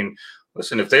I mean,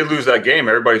 listen, if they lose that game,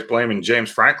 everybody's blaming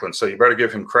James Franklin. So you better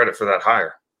give him credit for that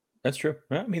hire. That's true.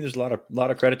 I mean, there's a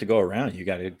lot of credit to go around. You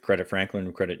got to credit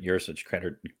Franklin, credit Yurcich,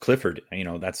 credit Clifford.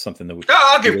 That's something that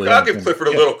I'll give Clifford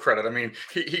a little credit. I mean,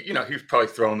 he's probably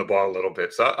throwing the ball a little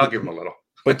bit, so I'll give him a little.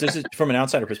 But does it, from an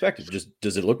outsider perspective,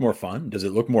 does it look more fun? Does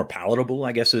it look more palatable?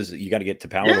 I guess you got to get to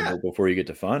palatable before you get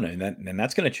to fun, and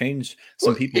that's going to change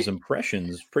some people's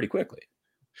impressions pretty quickly.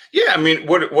 Yeah, I mean,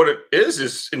 what it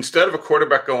is instead of a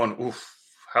quarterback going, oof,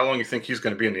 how long you think he's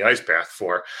going to be in the ice bath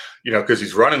for, because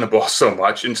he's running the ball so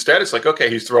much. Instead, it's like, okay,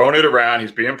 he's throwing it around.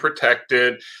 He's being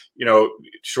protected,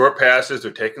 short passes.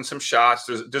 They're taking some shots.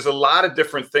 There's a lot of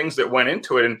different things that went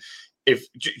into it. And if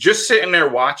just sitting there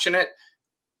watching it,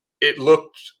 it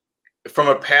looked, from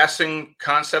a passing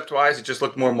concept wise, it just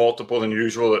looked more multiple than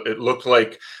usual. It looked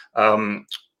like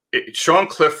Sean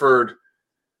Clifford.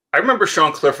 I remember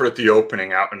Sean Clifford at the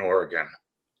opening out in Oregon.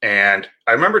 And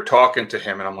I remember talking to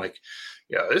him and I'm like,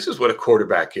 yeah, this is what a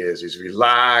quarterback is. He's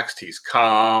relaxed. He's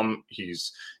calm.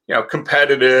 He's,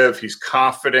 competitive. He's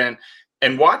confident.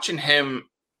 And watching him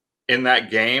in that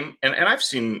game, and I've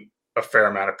seen a fair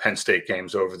amount of Penn State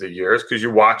games over the years because you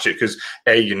watch it because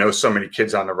A, so many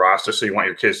kids on the roster, so you want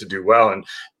your kids to do well.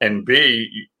 And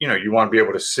B, you want to be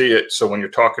able to see it. So when you're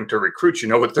talking to recruits, you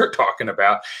know what they're talking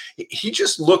about. He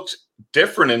just looked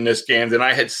different in this game than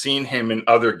I had seen him in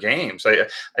other games. I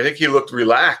think he looked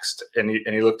relaxed and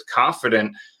he looked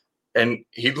confident and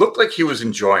he looked like he was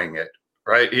enjoying it,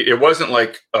 right? It wasn't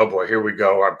like, oh boy, here we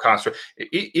go, I'm concentrating.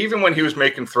 Even when he was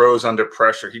making throws under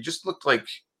pressure, he just looked like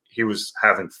he was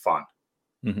having fun.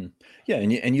 Mm-hmm. Yeah,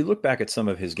 and you look back at some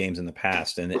of his games in the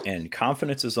past, and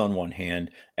confidence is on one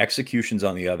hand, execution's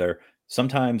on the other.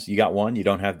 Sometimes you got one, you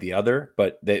don't have the other,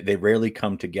 but they rarely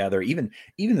come together. Even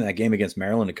in that game against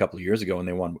Maryland a couple of years ago when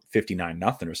they won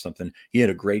 59-0 or something, he had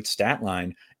a great stat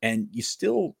line, and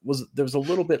there was a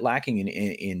little bit lacking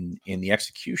in the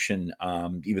execution,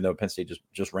 even though Penn State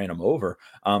just ran him over.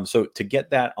 So to get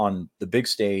that on the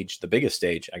biggest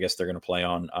stage, I guess they're going to play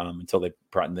on until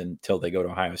they go to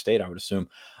Ohio State, I would assume.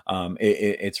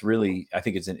 It's really, I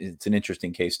think it's an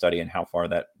interesting case study and how far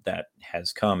that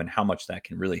has come and how much that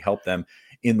can really help them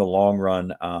in the long run.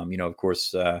 Of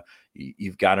course,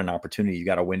 you've got an opportunity, you've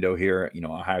got a window here.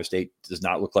 Ohio State does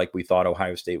not look like we thought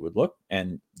Ohio State would look,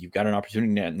 and you've got an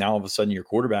opportunity now. All of a sudden, your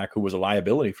quarterback, who was a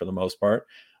liability for the most part,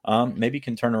 maybe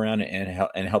can turn around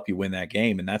and help you win that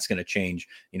game. And that's going to change,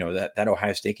 that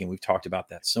Ohio State game. We've talked about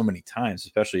that so many times,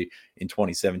 especially in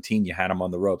 2017, you had them on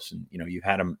the ropes and, you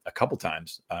had them a couple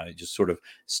times, just sort of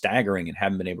staggering and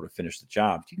haven't been able to finish the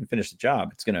job. If you can finish the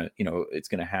job, it's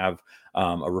going to have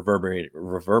a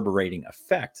reverberating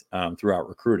effect throughout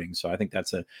recruiting. So I think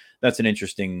that's an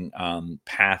interesting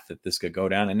path that this could go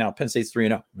down. And now Penn State's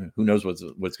 3-0. Who knows what's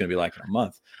going to be like in a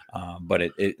month?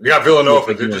 But we got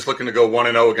Villanova. They're just looking to go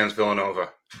 1-0 against Villanova.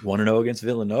 1-0 against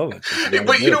Villanova.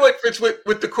 But you know what, Fitz,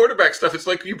 with the quarterback stuff, it's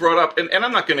like you brought up, and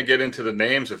I'm not going to get into the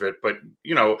names of it, but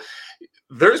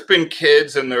there's been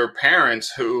kids and their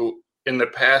parents who, in the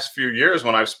past few years,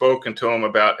 when I've spoken to them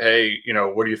about, hey,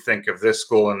 what do you think of this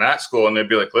school and that school? And they'd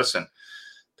be like, listen,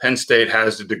 Penn State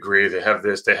has the degree, they have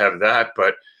this, they have that,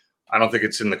 but I don't think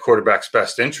it's in the quarterback's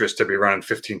best interest to be running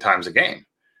 15 times a game.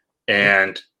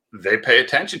 And they pay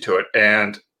attention to it.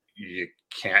 And you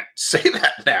can't say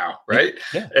that now, right?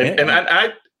 Yeah. And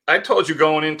I told you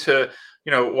going into,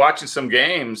 watching some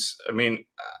games, I mean,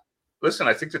 listen,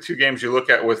 I think the two games you look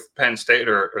at with Penn State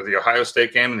are the Ohio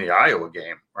State game and the Iowa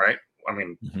game, right? I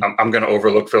mean, I'm going to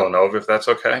overlook Villanova if that's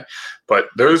okay. but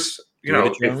there's, I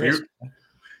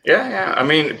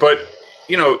mean, but,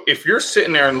 if you're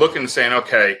sitting there and looking and saying,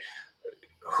 okay,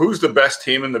 who's the best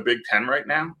team in the Big Ten right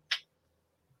now?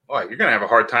 Boy, you're going to have a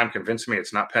hard time convincing me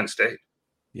it's not Penn State.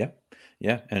 Yeah.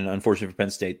 And unfortunately for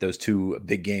Penn State, those two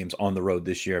big games on the road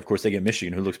this year. Of course, they get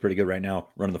Michigan, who looks pretty good right now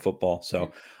running the football.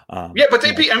 So, but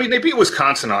they beat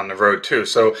Wisconsin on the road too.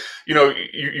 So,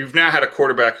 you've now had a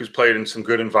quarterback who's played in some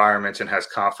good environments and has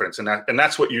confidence, and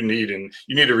that's what you need. And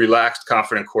you need a relaxed,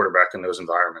 confident quarterback in those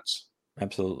environments.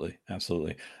 Absolutely.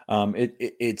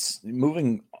 It's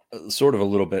moving sort of a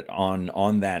little bit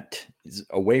on that,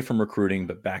 away from recruiting,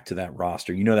 but back to that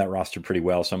roster. You know that roster pretty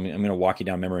well, so I'm going to walk you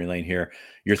down memory lane here.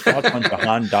 Your thoughts on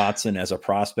Jahan Dotson as a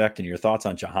prospect, and your thoughts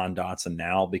on Jahan Dotson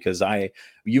now, because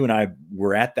you and I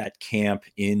were at that camp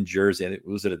in Jersey.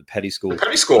 Was it at the Petty School?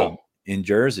 Petty School. In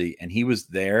Jersey, and he was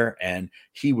there, and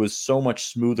he was so much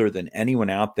smoother than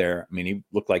anyone out there. I mean, he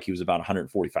looked like he was about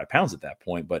 145 pounds at that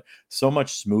point, but so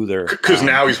much smoother. Because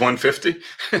now he's 150.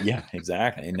 Yeah,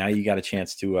 exactly. And now you got a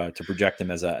chance to project him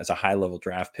as a high level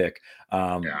draft pick.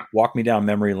 Walk me down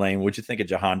memory lane. What'd you think of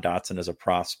Jahan Dotson as a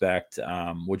prospect?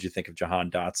 What'd you think of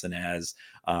Jahan Dotson as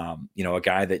a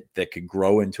guy that could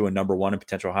grow into a number one and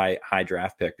potential high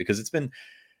draft pick? Because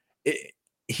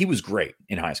he was great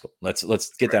in high school. Let's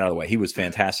get that out of the way. He was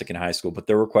fantastic in high school, but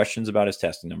there were questions about his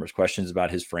testing numbers, questions about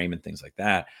his frame and things like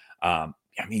that.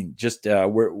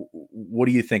 What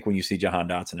do you think when you see Jahan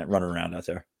Dotson running around out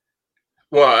there?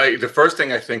 Well, the first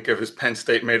thing I think of is Penn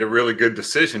State made a really good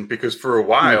decision, because for a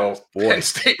while, Penn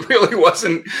State really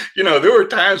wasn't, there were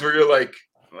times where you're like,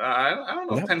 I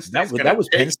don't know. Penn State. That was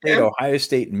Penn State, Ohio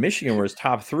State, and Michigan were his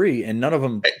top three, and none of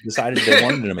them decided they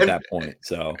wanted him at that point.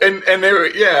 So and they were,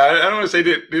 I don't want to say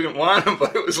they didn't want him,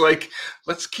 but it was like,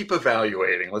 let's keep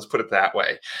evaluating. Let's put it that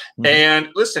way. Mm-hmm. And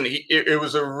listen, it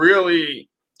was a really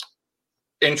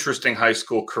interesting high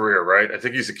school career, right? I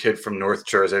think he's a kid from North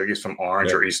Jersey. I think he's from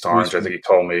Orange or East Orange. I think he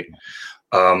told me.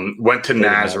 Went to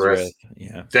Nazareth.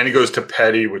 Yeah. Then he goes to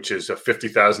Petty, which is a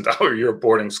 $50,000 a year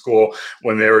boarding school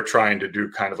when they were trying to do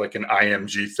kind of like an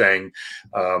IMG thing.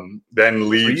 Then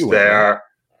leaves there.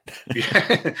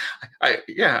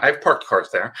 I've parked cars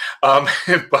there.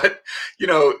 But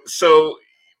so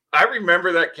I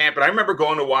remember that camp, and I remember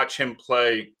going to watch him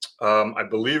play. I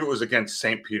believe it was against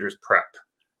St. Peter's Prep,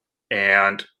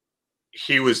 and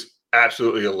he was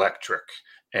absolutely electric.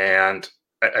 And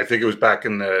I think it was back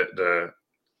in the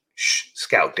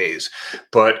scout days,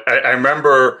 but I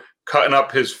remember cutting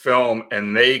up his film,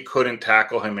 and they couldn't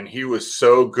tackle him, and he was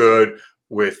so good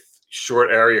with short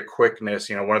area quickness.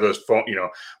 One of those phone,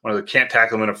 one of the can't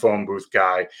tackle him in a phone booth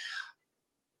guy.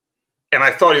 And I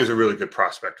thought he was a really good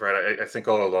prospect, right? I think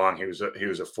all along he was a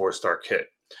 4-star kid.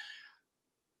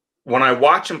 When I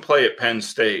watch him play at Penn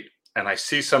State, and I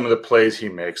see some of the plays he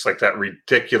makes, like that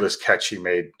ridiculous catch he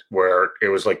made where it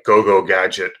was like go-go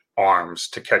gadget arms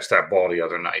to catch that ball the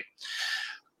other night.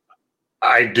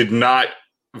 I did not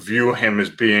view him as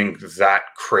being that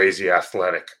crazy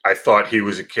athletic. I thought he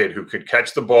was a kid who could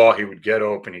catch the ball. He would get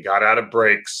open. He got out of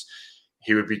breaks.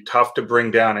 He would be tough to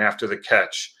bring down after the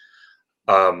catch.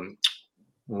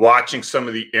 Watching some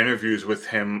of the interviews with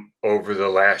him over the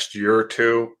last year or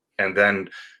two, and then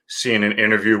seeing an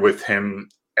interview with him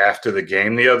after the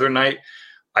game the other night,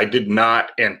 I did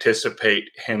not anticipate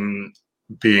him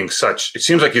being such. It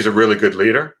seems like he's a really good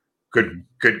leader, good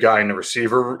guy in the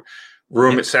receiver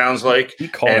room. It sounds like he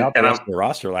called out the rest of the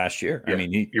roster last year. Yeah, I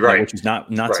mean, you're right, which is not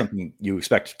something you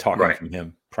expect talking from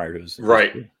him prior to his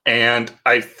career. And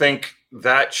I think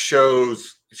that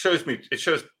shows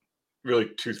really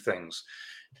two things.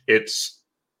 It's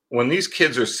when these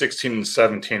kids are 16 and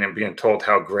 17 and being told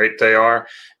how great they are,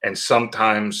 and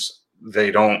sometimes they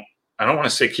don't. I don't want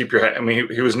to say keep your head. I mean,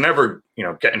 he was never,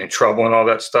 getting in trouble and all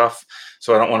that stuff.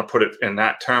 So I don't want to put it in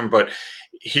that term, but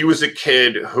he was a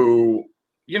kid who,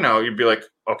 you'd be like,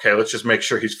 okay, let's just make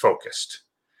sure he's focused.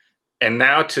 And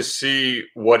now to see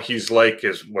what he's like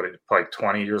is probably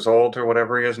 20 years old or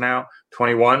whatever he is now,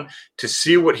 21. To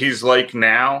see what he's like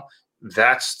now,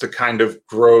 that's the kind of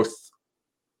growth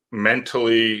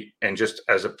mentally and just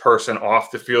as a person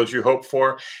off the field you hope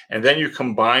for, and then you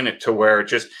combine it to where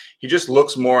he just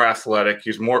looks more athletic,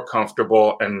 he's more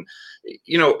comfortable. And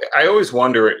I always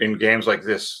wonder in games like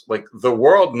this, like the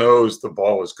world knows the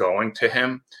ball is going to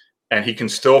him and he can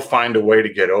still find a way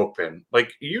to get open.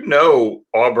 Like,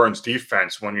 Auburn's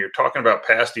defense, when you're talking about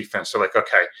pass defense, they're like,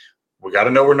 okay, we got to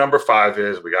know where number 5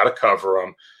 is, we got to cover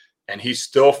him. And he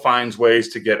still finds ways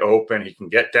to get open. He can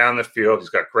get down the field. He's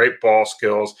got great ball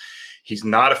skills. He's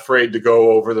not afraid to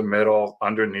go over the middle,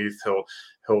 underneath. He'll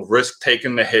risk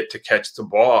taking the hit to catch the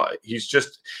ball.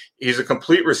 He's a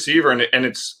complete receiver, and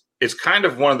it's kind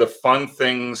of one of the fun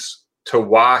things to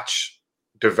watch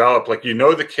develop. Like,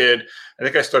 the kid. I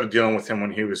think I started dealing with him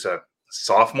when he was a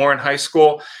sophomore in high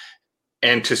school,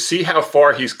 and to see how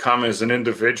far he's come as an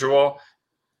individual,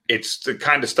 it's the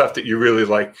kind of stuff that you really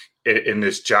like in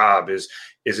this job. Is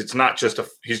it's not just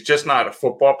he's just not a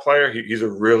football player. He's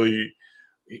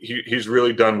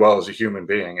really done well as a human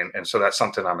being, and so that's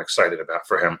something I'm excited about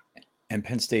for him. And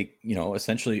Penn State,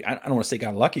 essentially, I don't want to say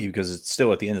got lucky, because it's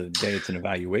still, at the end of the day, it's an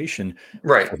evaluation.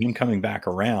 Right. For him coming back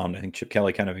around, I think Chip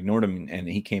Kelly kind of ignored him, and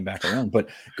he came back around. But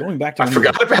going back to, I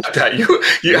forgot about that.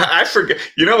 I forget.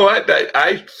 You know what?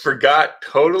 I forgot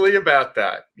totally about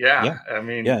that. Yeah. I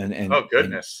mean, and oh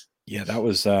goodness. Yeah, that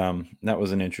was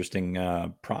an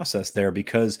interesting process there,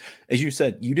 because, as you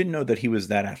said, you didn't know that he was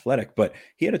that athletic, but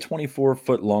he had a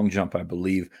 24-foot long jump, I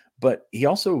believe. But he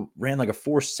also ran like a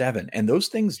 4.7, and those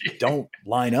things don't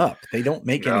line up. They don't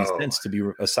make any sense to be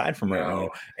aside from right now.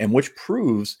 And which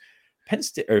proves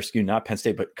not Penn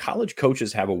State, but college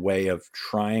coaches have a way of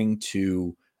trying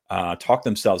to talk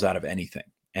themselves out of anything.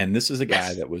 And this is a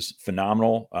guy that was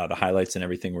phenomenal. The highlights and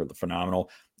everything were phenomenal.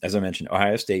 As I mentioned,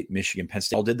 Ohio State, Michigan, Penn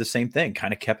State all did the same thing,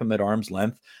 kind of kept him at arm's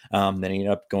length. Then he ended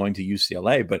up going to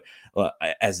UCLA. But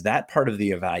as that part of the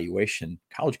evaluation,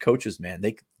 college coaches, man,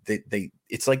 they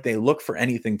it's like they look for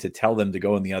anything to tell them to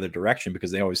go in the other direction, because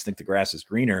they always think the grass is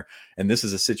greener. And this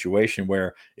is a situation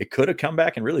where it could have come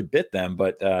back and really bit them,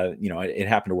 but it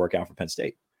happened to work out for Penn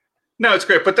State. No, it's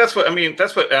great, but that's what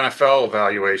NFL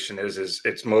evaluation is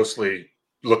it's mostly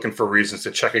looking for reasons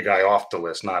to check a guy off the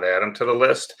list, not add him to the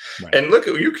list. Right. And look,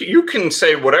 you can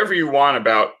say whatever you want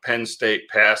about Penn State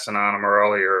passing on him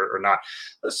early or not.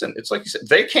 Listen, it's like you said,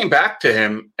 they came back to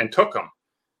him and took him.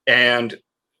 And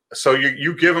so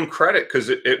you give them credit, because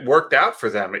it worked out for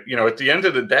them. At the end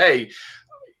of the day,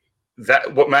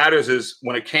 that what matters is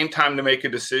when it came time to make a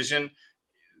decision,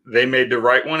 they made the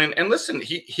right one. And listen,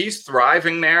 he's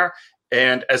thriving there.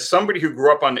 And as somebody who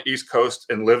grew up on the East Coast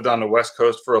and lived on the West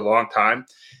Coast for a long time,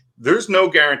 there's no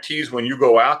guarantees when you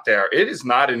go out there. It is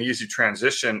not an easy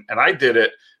transition. And I did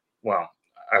it. Well,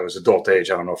 I was adult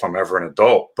age. I don't know if I'm ever an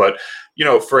adult, but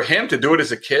for him to do it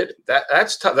as a kid,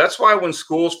 that's tough. That's why when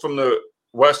schools from the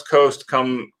West Coast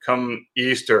come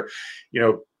east, or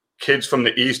kids from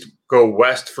the East go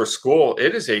west for school,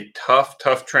 it is a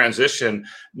tough transition,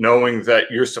 knowing that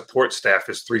your support staff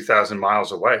is 3,000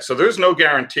 miles away. So there's no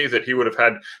guarantee that he would have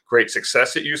had great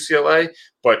success at UCLA,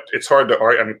 but it's hard to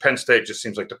argue. I mean, Penn State just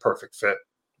seems like the perfect fit.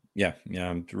 Yeah,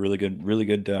 really good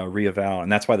reeval, and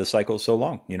that's why the cycle is so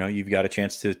long. You've got a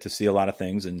chance to see a lot of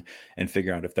things and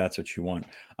figure out if that's what you want.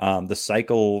 The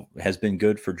cycle has been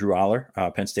good for Drew Aller,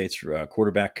 Penn State's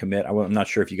quarterback commit. I'm not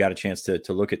sure if you got a chance to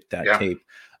look at that tape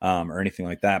or anything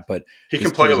like that, but he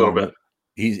can play a little bit.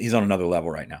 He's on another level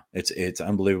right now. It's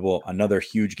unbelievable. Another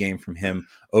huge game from him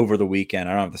over the weekend.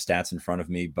 I don't have the stats in front of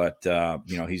me, but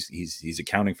he's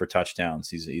accounting for touchdowns.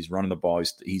 He's running the ball.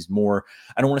 He's more.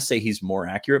 I don't want to say he's more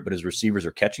accurate, but his receivers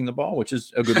are catching the ball, which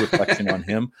is a good reflection on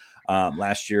him.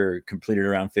 Last year completed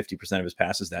around 50% of his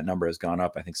passes. That number has gone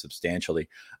up, I think, substantially.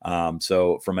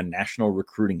 So from a national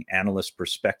recruiting analyst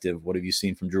perspective, what have you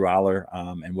seen from Drew Aller?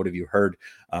 And what have you heard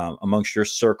amongst your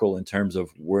circle in terms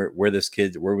of where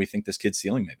we think this kid's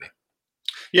ceiling may be?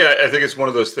 Yeah, I think it's one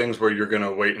of those things where you're going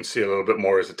to wait and see a little bit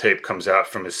more as the tape comes out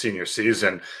from his senior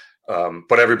season.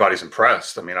 But everybody's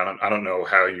impressed. I mean, I don't know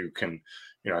how you can,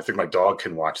 I think my dog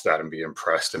can watch that and be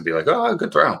impressed and be like, oh,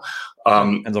 good throw.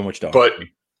 Depends on which dog. But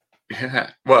yeah,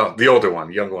 well, the older one,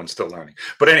 the younger one's still learning.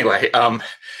 But anyway,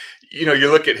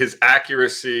 you look at his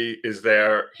accuracy is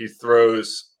there. He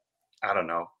throws, I don't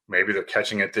know, maybe they're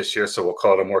catching it this year, so we'll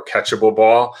call it a more catchable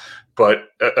ball. But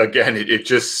again, it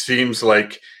just seems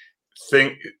like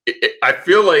I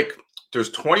feel like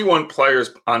there's 21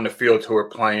 players on the field who are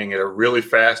playing at a really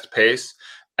fast pace,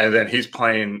 and then he's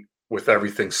playing with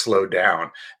everything slowed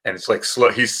down. And it's like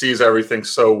he sees everything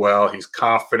so well. He's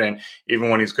confident, even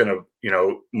when he's going to,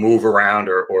 move around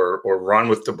or run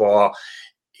with the ball.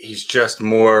 He's just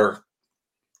more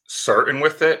certain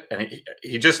with it, and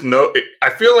he just I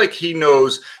feel like he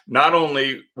knows not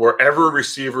only where every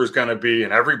receiver is going to be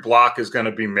and every block is going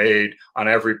to be made on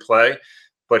every play,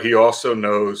 but he also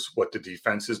knows what the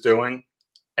defense is doing.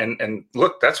 And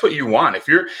look, that's what you want. If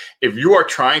you are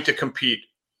trying to compete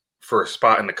for a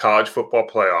spot in the college football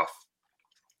playoff,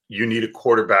 you need a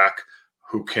quarterback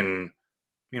who can,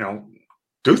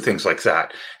 do things like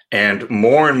that. And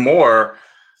more,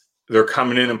 they're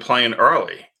coming in and playing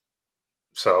early.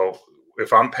 So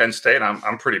if I'm Penn State,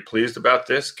 I'm pretty pleased about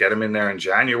this. Get them in there in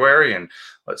January, and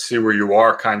let's see where you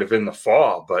are kind of in the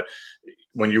fall. But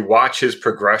when you watch his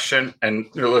progression, and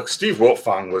look, Steve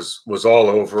Wiltfong was all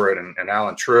over it, and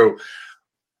Alan True,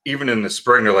 even in the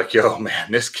spring, they're like, "Yo,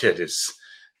 man, this kid is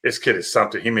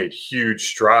something." He made huge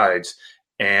strides,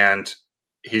 and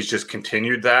he's just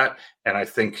continued that. And I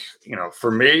think,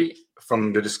 for me,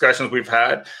 from the discussions we've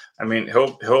had, I mean,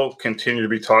 he'll continue to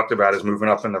be talked about as moving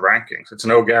up in the rankings. It's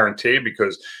no guarantee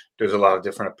because there's a lot of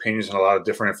different opinions and a lot of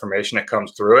different information that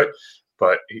comes through it.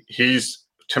 But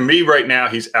to me right now,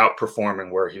 he's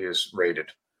outperforming where he is rated.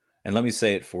 And let me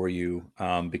say it for you,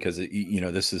 because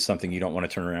this is something you don't want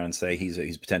to turn around and say he's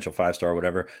a potential 5-star or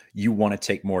whatever. You want to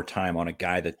take more time on a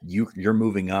guy that you're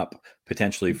moving up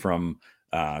potentially from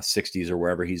 60s or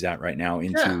wherever he's at right now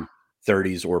into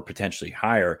 30s or potentially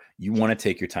higher. You want to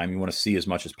take your time. You want to see as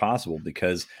much as possible,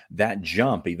 because that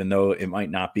jump, even though it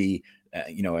might not be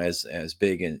as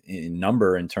big in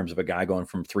number in terms of a guy going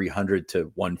from 300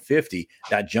 to 150,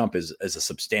 that jump is a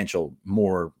substantial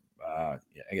more,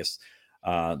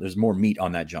 there's more meat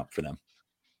on that jump for them.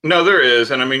 No, there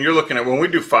is. And I mean, you're looking at, when we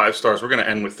do 5 stars, we're going to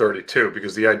end with 32,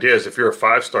 because the idea is if you're a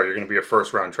 5-star, you're going to be a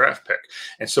first-round draft pick.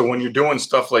 And so when you're doing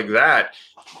stuff like that,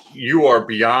 you are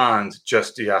beyond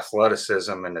just the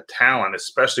athleticism and the talent,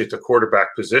 especially at the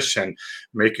quarterback position,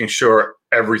 making sure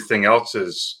everything else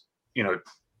is,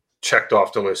 checked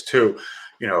off the list too.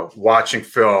 Watching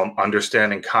film,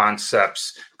 understanding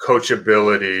concepts,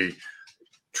 coachability,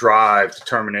 drive,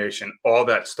 determination, all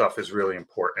that stuff is really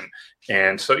important.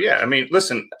 And so, I mean,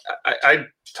 listen, I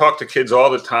talk to kids all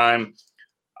the time.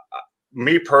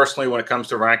 Me personally, when it comes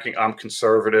to ranking, I'm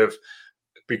conservative,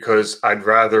 because I'd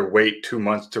rather wait 2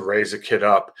 months to raise a kid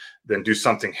up than do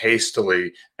something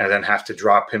hastily and then have to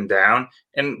drop him down.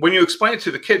 And when you explain it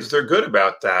to the kids, they're good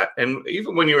about that. And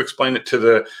even when you explain it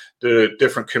to the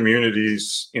different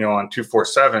communities, on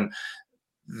 247,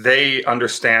 they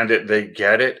understand it, they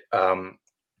get it.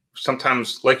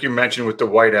 Sometimes, like you mentioned with the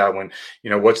whiteout,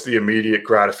 when, what's the immediate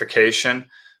gratification?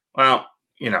 Well,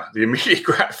 the immediate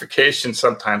gratification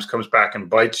sometimes comes back and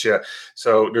bites you.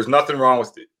 So there's nothing wrong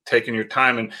with taking your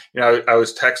time. And, I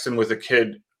was texting with a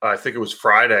kid, I think it was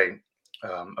Friday,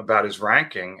 about his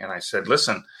ranking. And I said,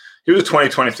 listen, he was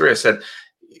 2023. I said,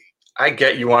 I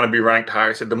get you want to be ranked higher.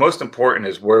 I said, the most important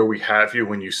is where we have you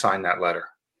when you sign that letter.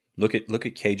 Look at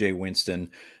KJ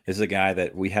Winston. This is a guy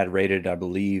that we had rated, I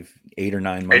believe, 8 or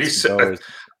 9 months ago.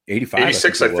 85,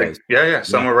 86, I think. Yeah,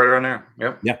 somewhere right around there.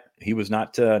 Yep. Yeah, he was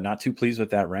not too pleased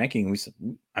with that ranking. We said,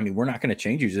 we're not going to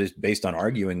change you just based on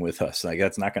arguing with us. Like,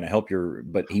 that's not going to help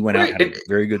but he went out and had a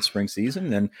very good spring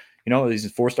season, and he's a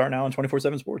 4-star now on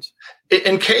 24/7 Sports.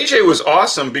 And KJ was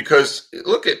awesome, because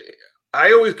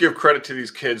I always give credit to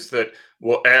these kids that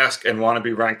will ask and want to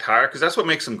be ranked higher, because that's what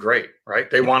makes them great,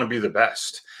 right? They want to be the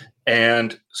best.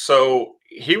 And so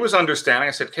he was understanding.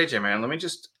 I said, KJ, man, let me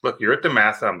just look, you're at the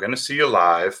Matha. I'm going to see you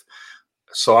live.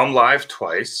 Saw him live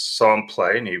twice, saw him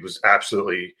play, and he was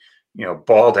absolutely,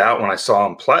 balled out when I saw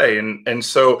him play. And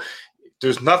so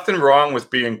there's nothing wrong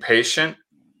with being patient.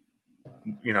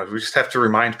 We just have to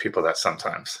remind people that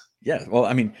sometimes. Yeah. Well,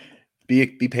 I mean, be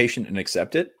patient and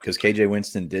accept it, because KJ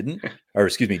Winston did.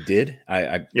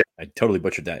 I totally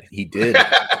butchered that. He did.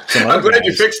 I'm glad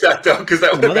you fixed that, though, because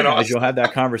that would have been awesome. You'll have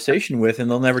that conversation with,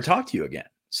 and they'll never talk to you again.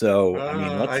 So,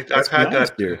 let's I've had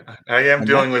that. Here. I am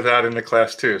dealing with that in the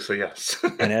class too. So yes.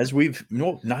 And as we've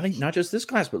not just this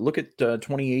class, but look at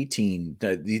 2018.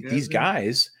 These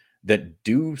guys that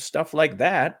do stuff like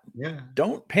that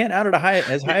don't pan out at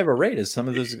as high of a rate as some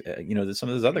of those some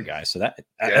of those other guys. So that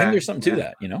I think there's something to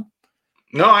that.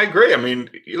 No, I agree. I mean,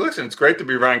 listen, it's great to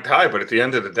be ranked high, but at the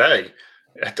end of the day,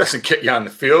 it doesn't get you on the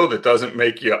field. It doesn't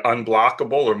make you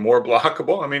unblockable or more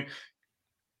blockable. I mean,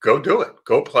 go do it.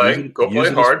 Go play. Go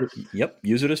play hard.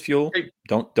 Use it as fuel.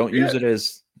 Don't use it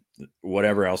as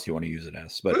whatever else you want to use it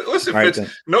as. But listen,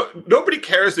 nobody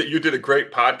cares that you did a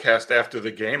great podcast after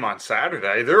the game on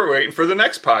Saturday. They're waiting for the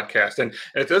next podcast, and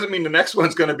it doesn't mean the next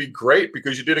one's going to be great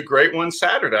because you did a great one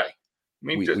Saturday. I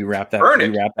mean, we wrap that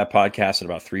podcast at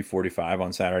about 3:45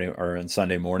 on Saturday or on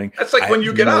Sunday morning. That's like when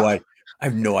you get up. I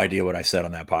have no idea what I said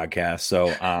on that podcast, so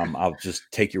I'll just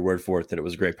take your word for it that it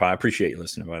was a great pod. I appreciate you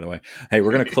listening, by the way. Hey,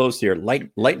 we're going to close here.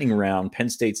 Lightning round, Penn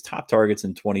State's top targets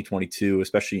in 2022,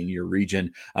 especially in your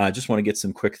region. Just want to get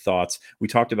some quick thoughts. We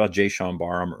talked about Jayshon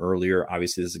Barham earlier.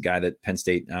 Obviously, this is a guy that Penn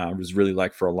State was really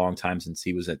liked for a long time since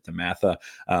he was at DeMatha.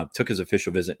 Took his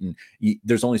official visit, and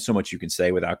there's only so much you can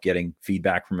say without getting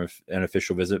feedback from an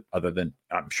official visit, other than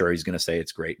I'm sure he's going to say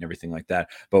it's great and everything like that.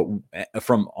 But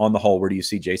from on the whole, where do you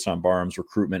see Jayshon Barham's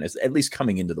recruitment is at least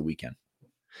coming into the weekend?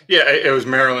 Yeah, it was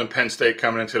Maryland, Penn State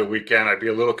coming into the weekend. I'd be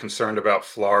a little concerned about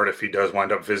Florida if he does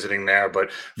wind up visiting there. But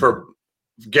for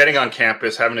getting on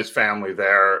campus, having his family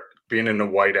there, being in the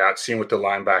whiteout, seeing what the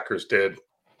linebackers did,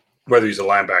 whether he's a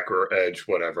linebacker or edge,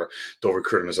 whatever, they'll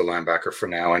recruit him as a linebacker for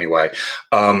now anyway.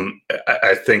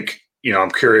 I think,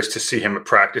 I'm curious to see him at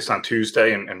practice on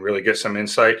Tuesday and really get some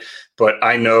insight. But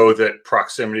I know that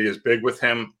proximity is big with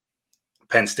him.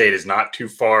 Penn State is not too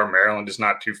far. Maryland is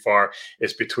not too far.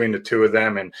 It's between the two of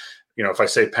them. And, if I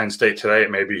say Penn State today,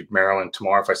 it may be Maryland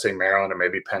tomorrow. If I say Maryland, it may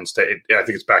be Penn State. I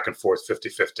think it's back and forth,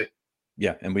 50-50.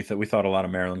 Yeah, and we thought a lot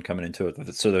of Maryland coming into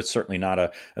it, so that's certainly not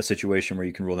a situation where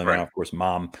you can rule them out. Of course,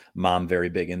 mom, very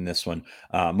big in this one.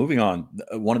 Moving on,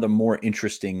 one of the more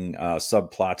interesting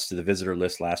subplots to the visitor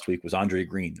list last week was Andre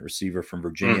Green, the receiver from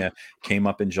Virginia, came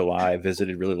up in July,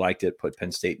 visited, really liked it, put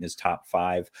Penn State in his top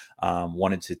 5.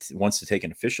 Wants to take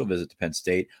an official visit to Penn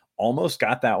State. Almost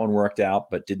got that one worked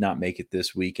out, but did not make it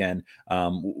this weekend.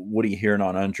 What are you hearing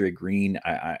on Andre Green?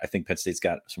 I think Penn State's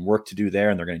got some work to do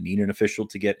there, and they're going to need an official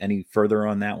to get any further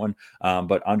on that one.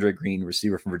 But Andre Green,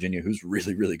 receiver from Virginia, who's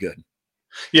really, really good.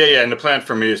 Yeah. And the plan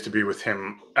for me is to be with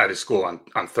him at his school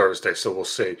on Thursday. So we'll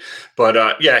see.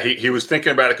 But he was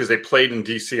thinking about it because they played in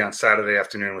DC on Saturday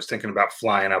afternoon, was thinking about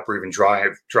flying up or even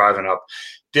driving up.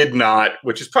 Did not,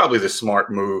 which is probably the smart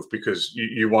move because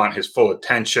you want his full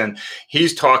attention.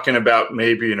 He's talking about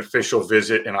maybe an official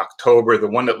visit in October. The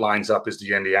one that lines up is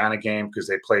the Indiana game because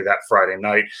they play that Friday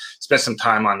night. Spent some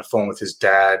time on the phone with his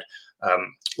dad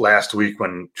last week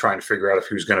when trying to figure out if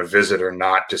he was going to visit or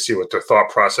not to see what their thought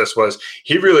process was.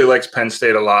 He really likes Penn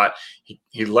State a lot.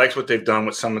 He likes what they've done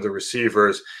with some of the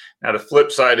receivers. Now, the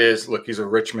flip side is, look, he's a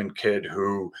Richmond kid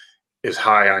who is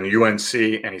high on UNC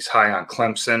and he's high on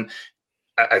Clemson.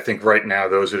 I think right now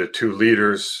those are the two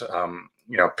leaders.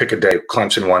 Pick a day,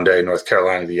 Clemson one day, North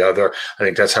Carolina the other. I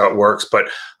think that's how it works. But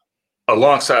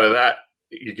alongside of that,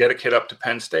 you get a kid up to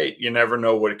Penn State, you never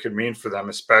know what it could mean for them,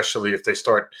 especially if they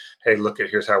start, hey, look at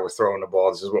here's how we're throwing the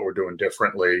ball. This is what we're doing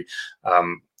differently.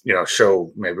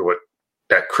 Show maybe what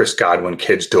that Chris Godwin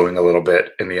kid's doing a little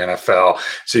bit in the NFL.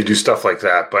 So you do stuff like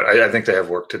that. But I think they have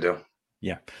work to do.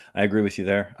 Yeah, I agree with you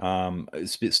there.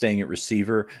 Staying at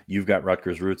receiver, you've got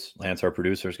Rutgers roots. Lance, our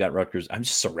producer, has got Rutgers. I'm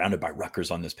just surrounded by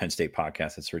Rutgers on this Penn State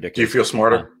podcast. It's ridiculous. Do you feel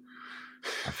smarter?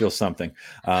 I feel something.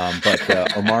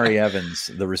 But Omari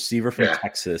Evans, the receiver from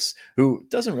Texas, who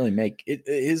doesn't really make it,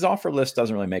 his offer list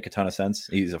doesn't really make a ton of sense.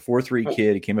 He's a 4.3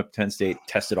 kid. He came up to Penn State,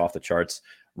 tested off the charts.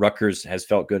 Rutgers has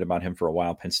felt good about him for a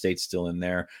while. Penn State's still in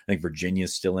there. I think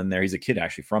Virginia's still in there. He's a kid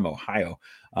actually from Ohio.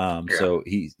 So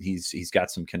he's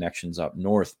got some connections up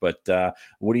north. But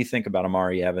what do you think about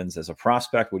Omari Evans as a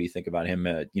prospect? What do you think about him,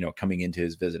 coming into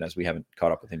his visit, as we haven't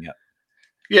caught up with him yet?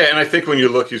 Yeah, and I think when you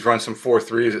look, he's run some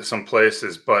 4.3s at some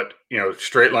places, but,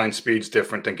 straight line speed's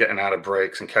different than getting out of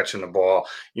breaks and catching the ball,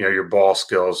 your ball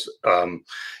skills.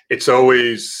 It's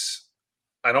always,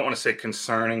 I don't want to say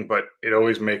concerning, but it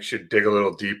always makes you dig a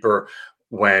little deeper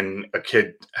when a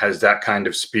kid has that kind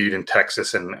of speed in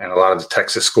Texas, and a lot of the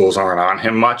Texas schools aren't on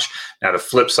him much. Now, the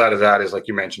flip side of that is, like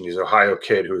you mentioned, he's an Ohio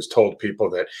kid who has told people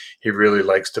that he really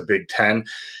likes the Big Ten.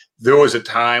 There was a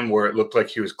time where it looked like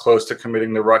he was close to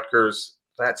committing to Rutgers.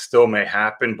 That still may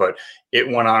happen, but it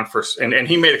went on and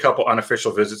he made a couple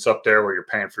unofficial visits up there where you're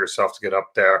paying for yourself to get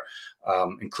up there,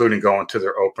 including going to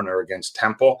their opener against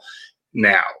Temple.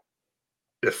 Now,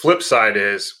 the flip side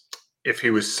is, if he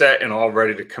was set and all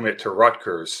ready to commit to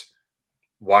Rutgers,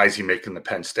 why is he making the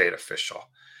Penn State official?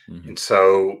 Mm-hmm. And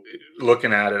so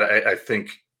looking at it, I think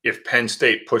if Penn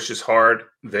State pushes hard,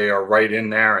 they are right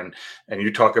in there. And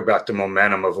you talk about the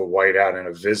momentum of a whiteout and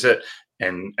a visit,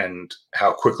 and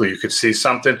how quickly you could see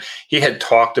something. He had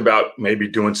talked about maybe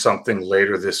doing something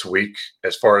later this week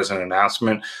as far as an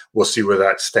announcement. We'll see where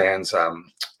that stands.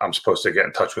 I'm supposed to get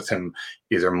in touch with him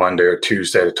either Monday or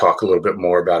Tuesday to talk a little bit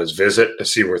more about his visit to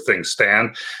see where things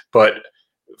stand. But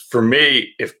for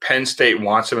me, if Penn State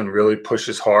wants him and really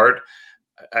pushes hard,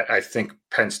 I think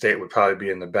Penn State would probably be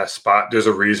in the best spot. There's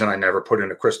a reason I never put in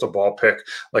a crystal ball pick.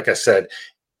 Like I said,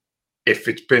 if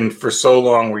it's been for so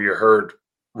long where you heard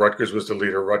Rutgers was the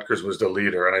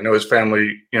leader, and I know his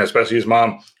family, especially his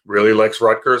mom, really likes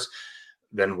Rutgers.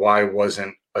 then why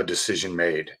wasn't a decision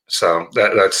made? So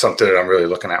that's something that I'm really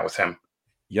looking at with him.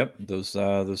 Yep, those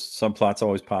subplots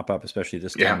always pop up, especially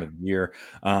this time of year.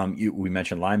 We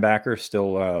mentioned linebacker,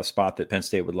 still a spot that Penn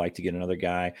State would like to get another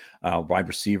guy. Wide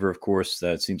receiver, of course,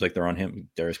 it seems like they're on him.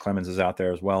 Darius Clemens is out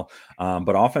there as well.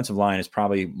 But offensive line is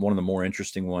probably one of the more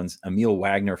interesting ones. Emil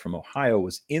Wagner from Ohio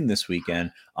was in this weekend.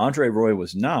 Andre Roy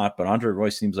was not, but Andre Roy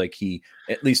seems like he,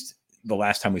 at least the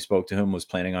last time we spoke to him, was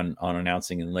planning on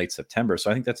announcing in late September. So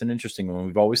I think that's an interesting one.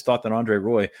 We've always thought that Andre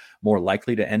Roy more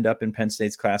likely to end up in Penn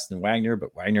State's class than Wagner,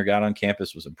 but Wagner got on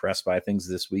campus, was impressed by things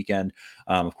this weekend.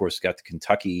 Of course, got the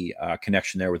Kentucky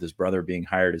connection there with his brother being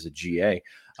hired as a GA.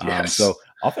 So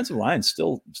offensive line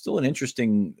still an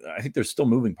interesting. I think there's still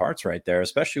moving parts right there,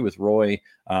 especially with Roy,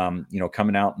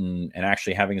 coming out and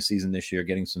actually having a season this year,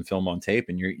 getting some film on tape,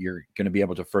 and you're going to be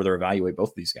able to further evaluate both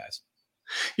of these guys.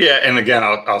 Yeah, and again,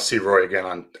 I'll see Roy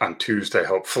again on Tuesday,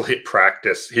 hopefully at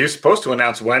practice. He was supposed to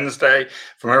announce Wednesday.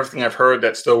 From everything I've heard,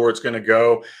 that's still where it's going to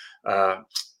go.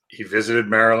 He visited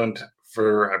Maryland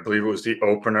for, I believe it was the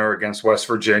opener against West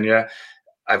Virginia.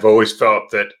 I've always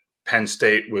felt that Penn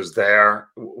State was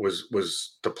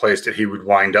the place that he would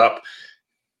wind up.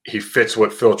 He fits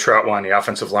what Phil Troutwine, the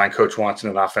offensive line coach, wants in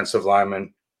an offensive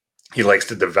lineman. He likes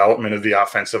the development of the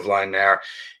offensive line there.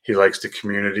 He likes the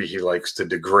community. He likes the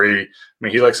degree. I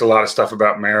mean, he likes a lot of stuff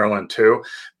about Maryland too.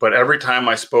 But every time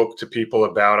I spoke to people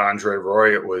about Andre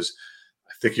Roy, it was,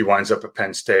 I think he winds up at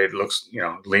Penn State. Looks,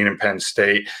 leaning Penn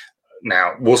State.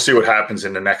 Now, we'll see what happens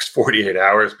in the next 48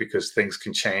 hours because things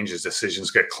can change as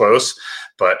decisions get close.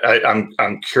 But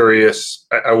I'm curious.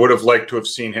 I would have liked to have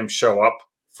seen him show up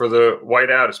for the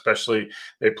whiteout, especially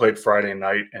they played Friday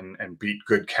night and beat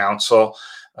Good Counsel.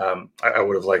 I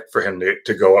would have liked for him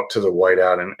to go up to the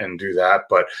whiteout and do that.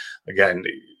 But again,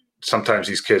 sometimes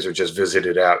these kids are just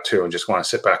visited out too and just want to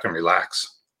sit back and relax.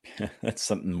 That's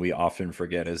something we often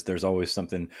forget is there's always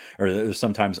something, or there's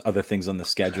sometimes other things on the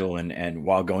schedule. And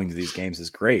while going to these games is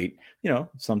great,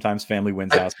 sometimes family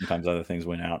wins out, sometimes other things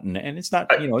win out, and it's not,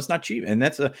 it's not cheap. And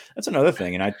that's another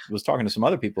thing. And I was talking to some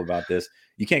other people about this.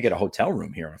 You can't get a hotel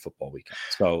room here on a football weekend.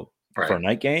 So for a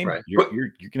night game, you're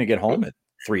going to get home at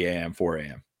 3 a.m., 4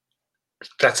 a.m.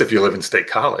 That's if you live in State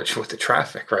College with the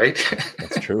traffic, right?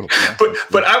 That's true. Yeah.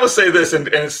 But I will say this,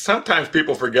 and sometimes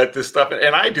people forget this stuff,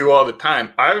 and I do all the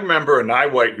time. I remember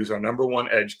Anai White, who's our number one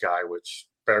edge guy, which,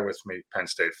 bear with me, Penn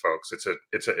State folks, it's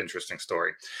an interesting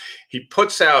story. He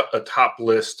puts out a top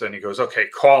list, and he goes, okay,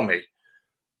 call me.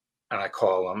 And I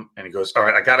call him, and he goes, all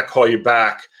right, I got to call you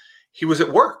back. He was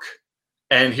at work,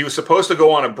 and he was supposed to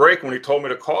go on a break when he told me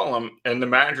to call him, and the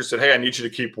manager said, hey, I need you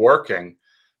to keep working.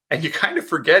 And you kind of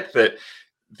forget that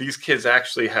these kids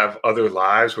actually have other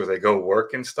lives where they go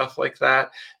work and stuff like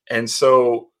that. And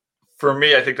so for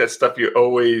me, I think that's stuff you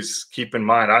always keep in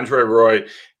mind. Andre Roy,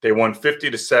 they won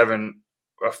 50-7,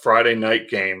 a Friday night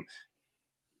game.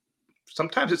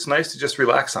 Sometimes it's nice to just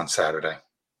relax on Saturday.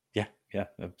 Yeah,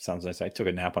 that sounds nice. I took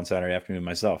a nap on Saturday afternoon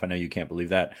myself. I know you can't believe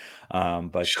that.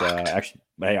 But actually,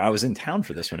 I was in town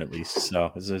for this one at least.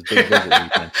 So this is a big visit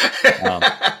weekend.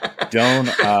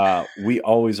 Doan, we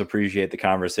always appreciate the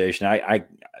conversation. I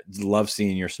love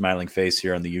seeing your smiling face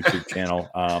here on the YouTube channel.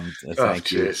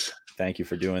 Thank you. Thank you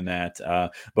for doing that.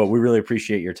 But we really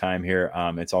appreciate your time here.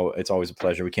 It's always a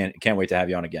pleasure. We can't wait to have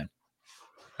you on again.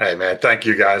 Hey man, thank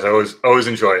you guys. I always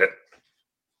enjoy it.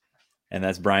 And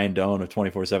that's Brian Doan of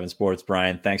 24/7 Sports.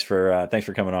 Brian, thanks for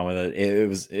coming on with it.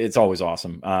 It's always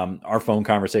awesome. Our phone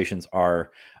conversations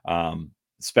are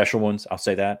special ones, I'll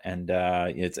say that, and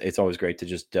it's always great to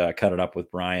just cut it up with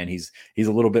Brian. He's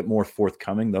a little bit more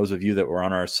forthcoming. Those of you that were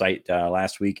on our site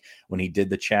last week when he did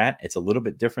the chat, it's a little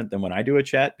bit different than when I do a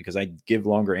chat because I give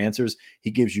longer answers.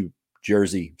 He gives you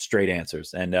Jersey straight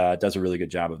answers and does a really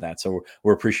good job of that. So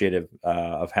we're appreciative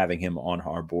of having him on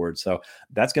our board. So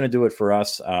that's going to do it for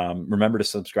us. Remember to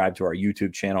subscribe to our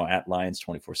YouTube channel at Lions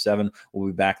 24/7. We'll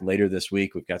be back later this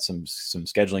week. We've got some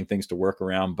scheduling things to work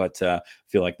around, but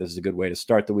feel like this is a good way to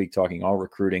start the week talking all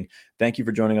recruiting. Thank you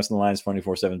for joining us on the Lions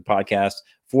 24/7 podcast.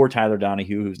 For Tyler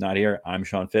Donahue, who's not here, I'm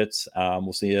Sean Fitz.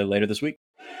 We'll see you later this week.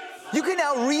 You can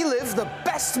now relive the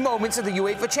best moments of the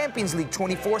UEFA Champions League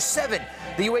 24/7.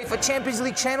 The UEFA Champions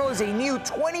League channel is a new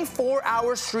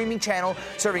 24-hour streaming channel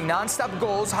serving non-stop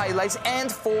goals, highlights,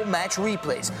 and full match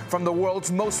replays from the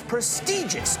world's most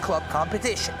prestigious club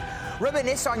competition.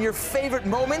 Reminisce on your favorite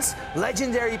moments,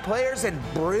 legendary players, and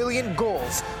brilliant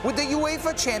goals with the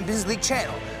UEFA Champions League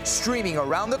channel, streaming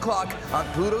around the clock on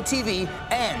Pluto TV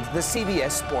and the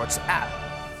CBS Sports app.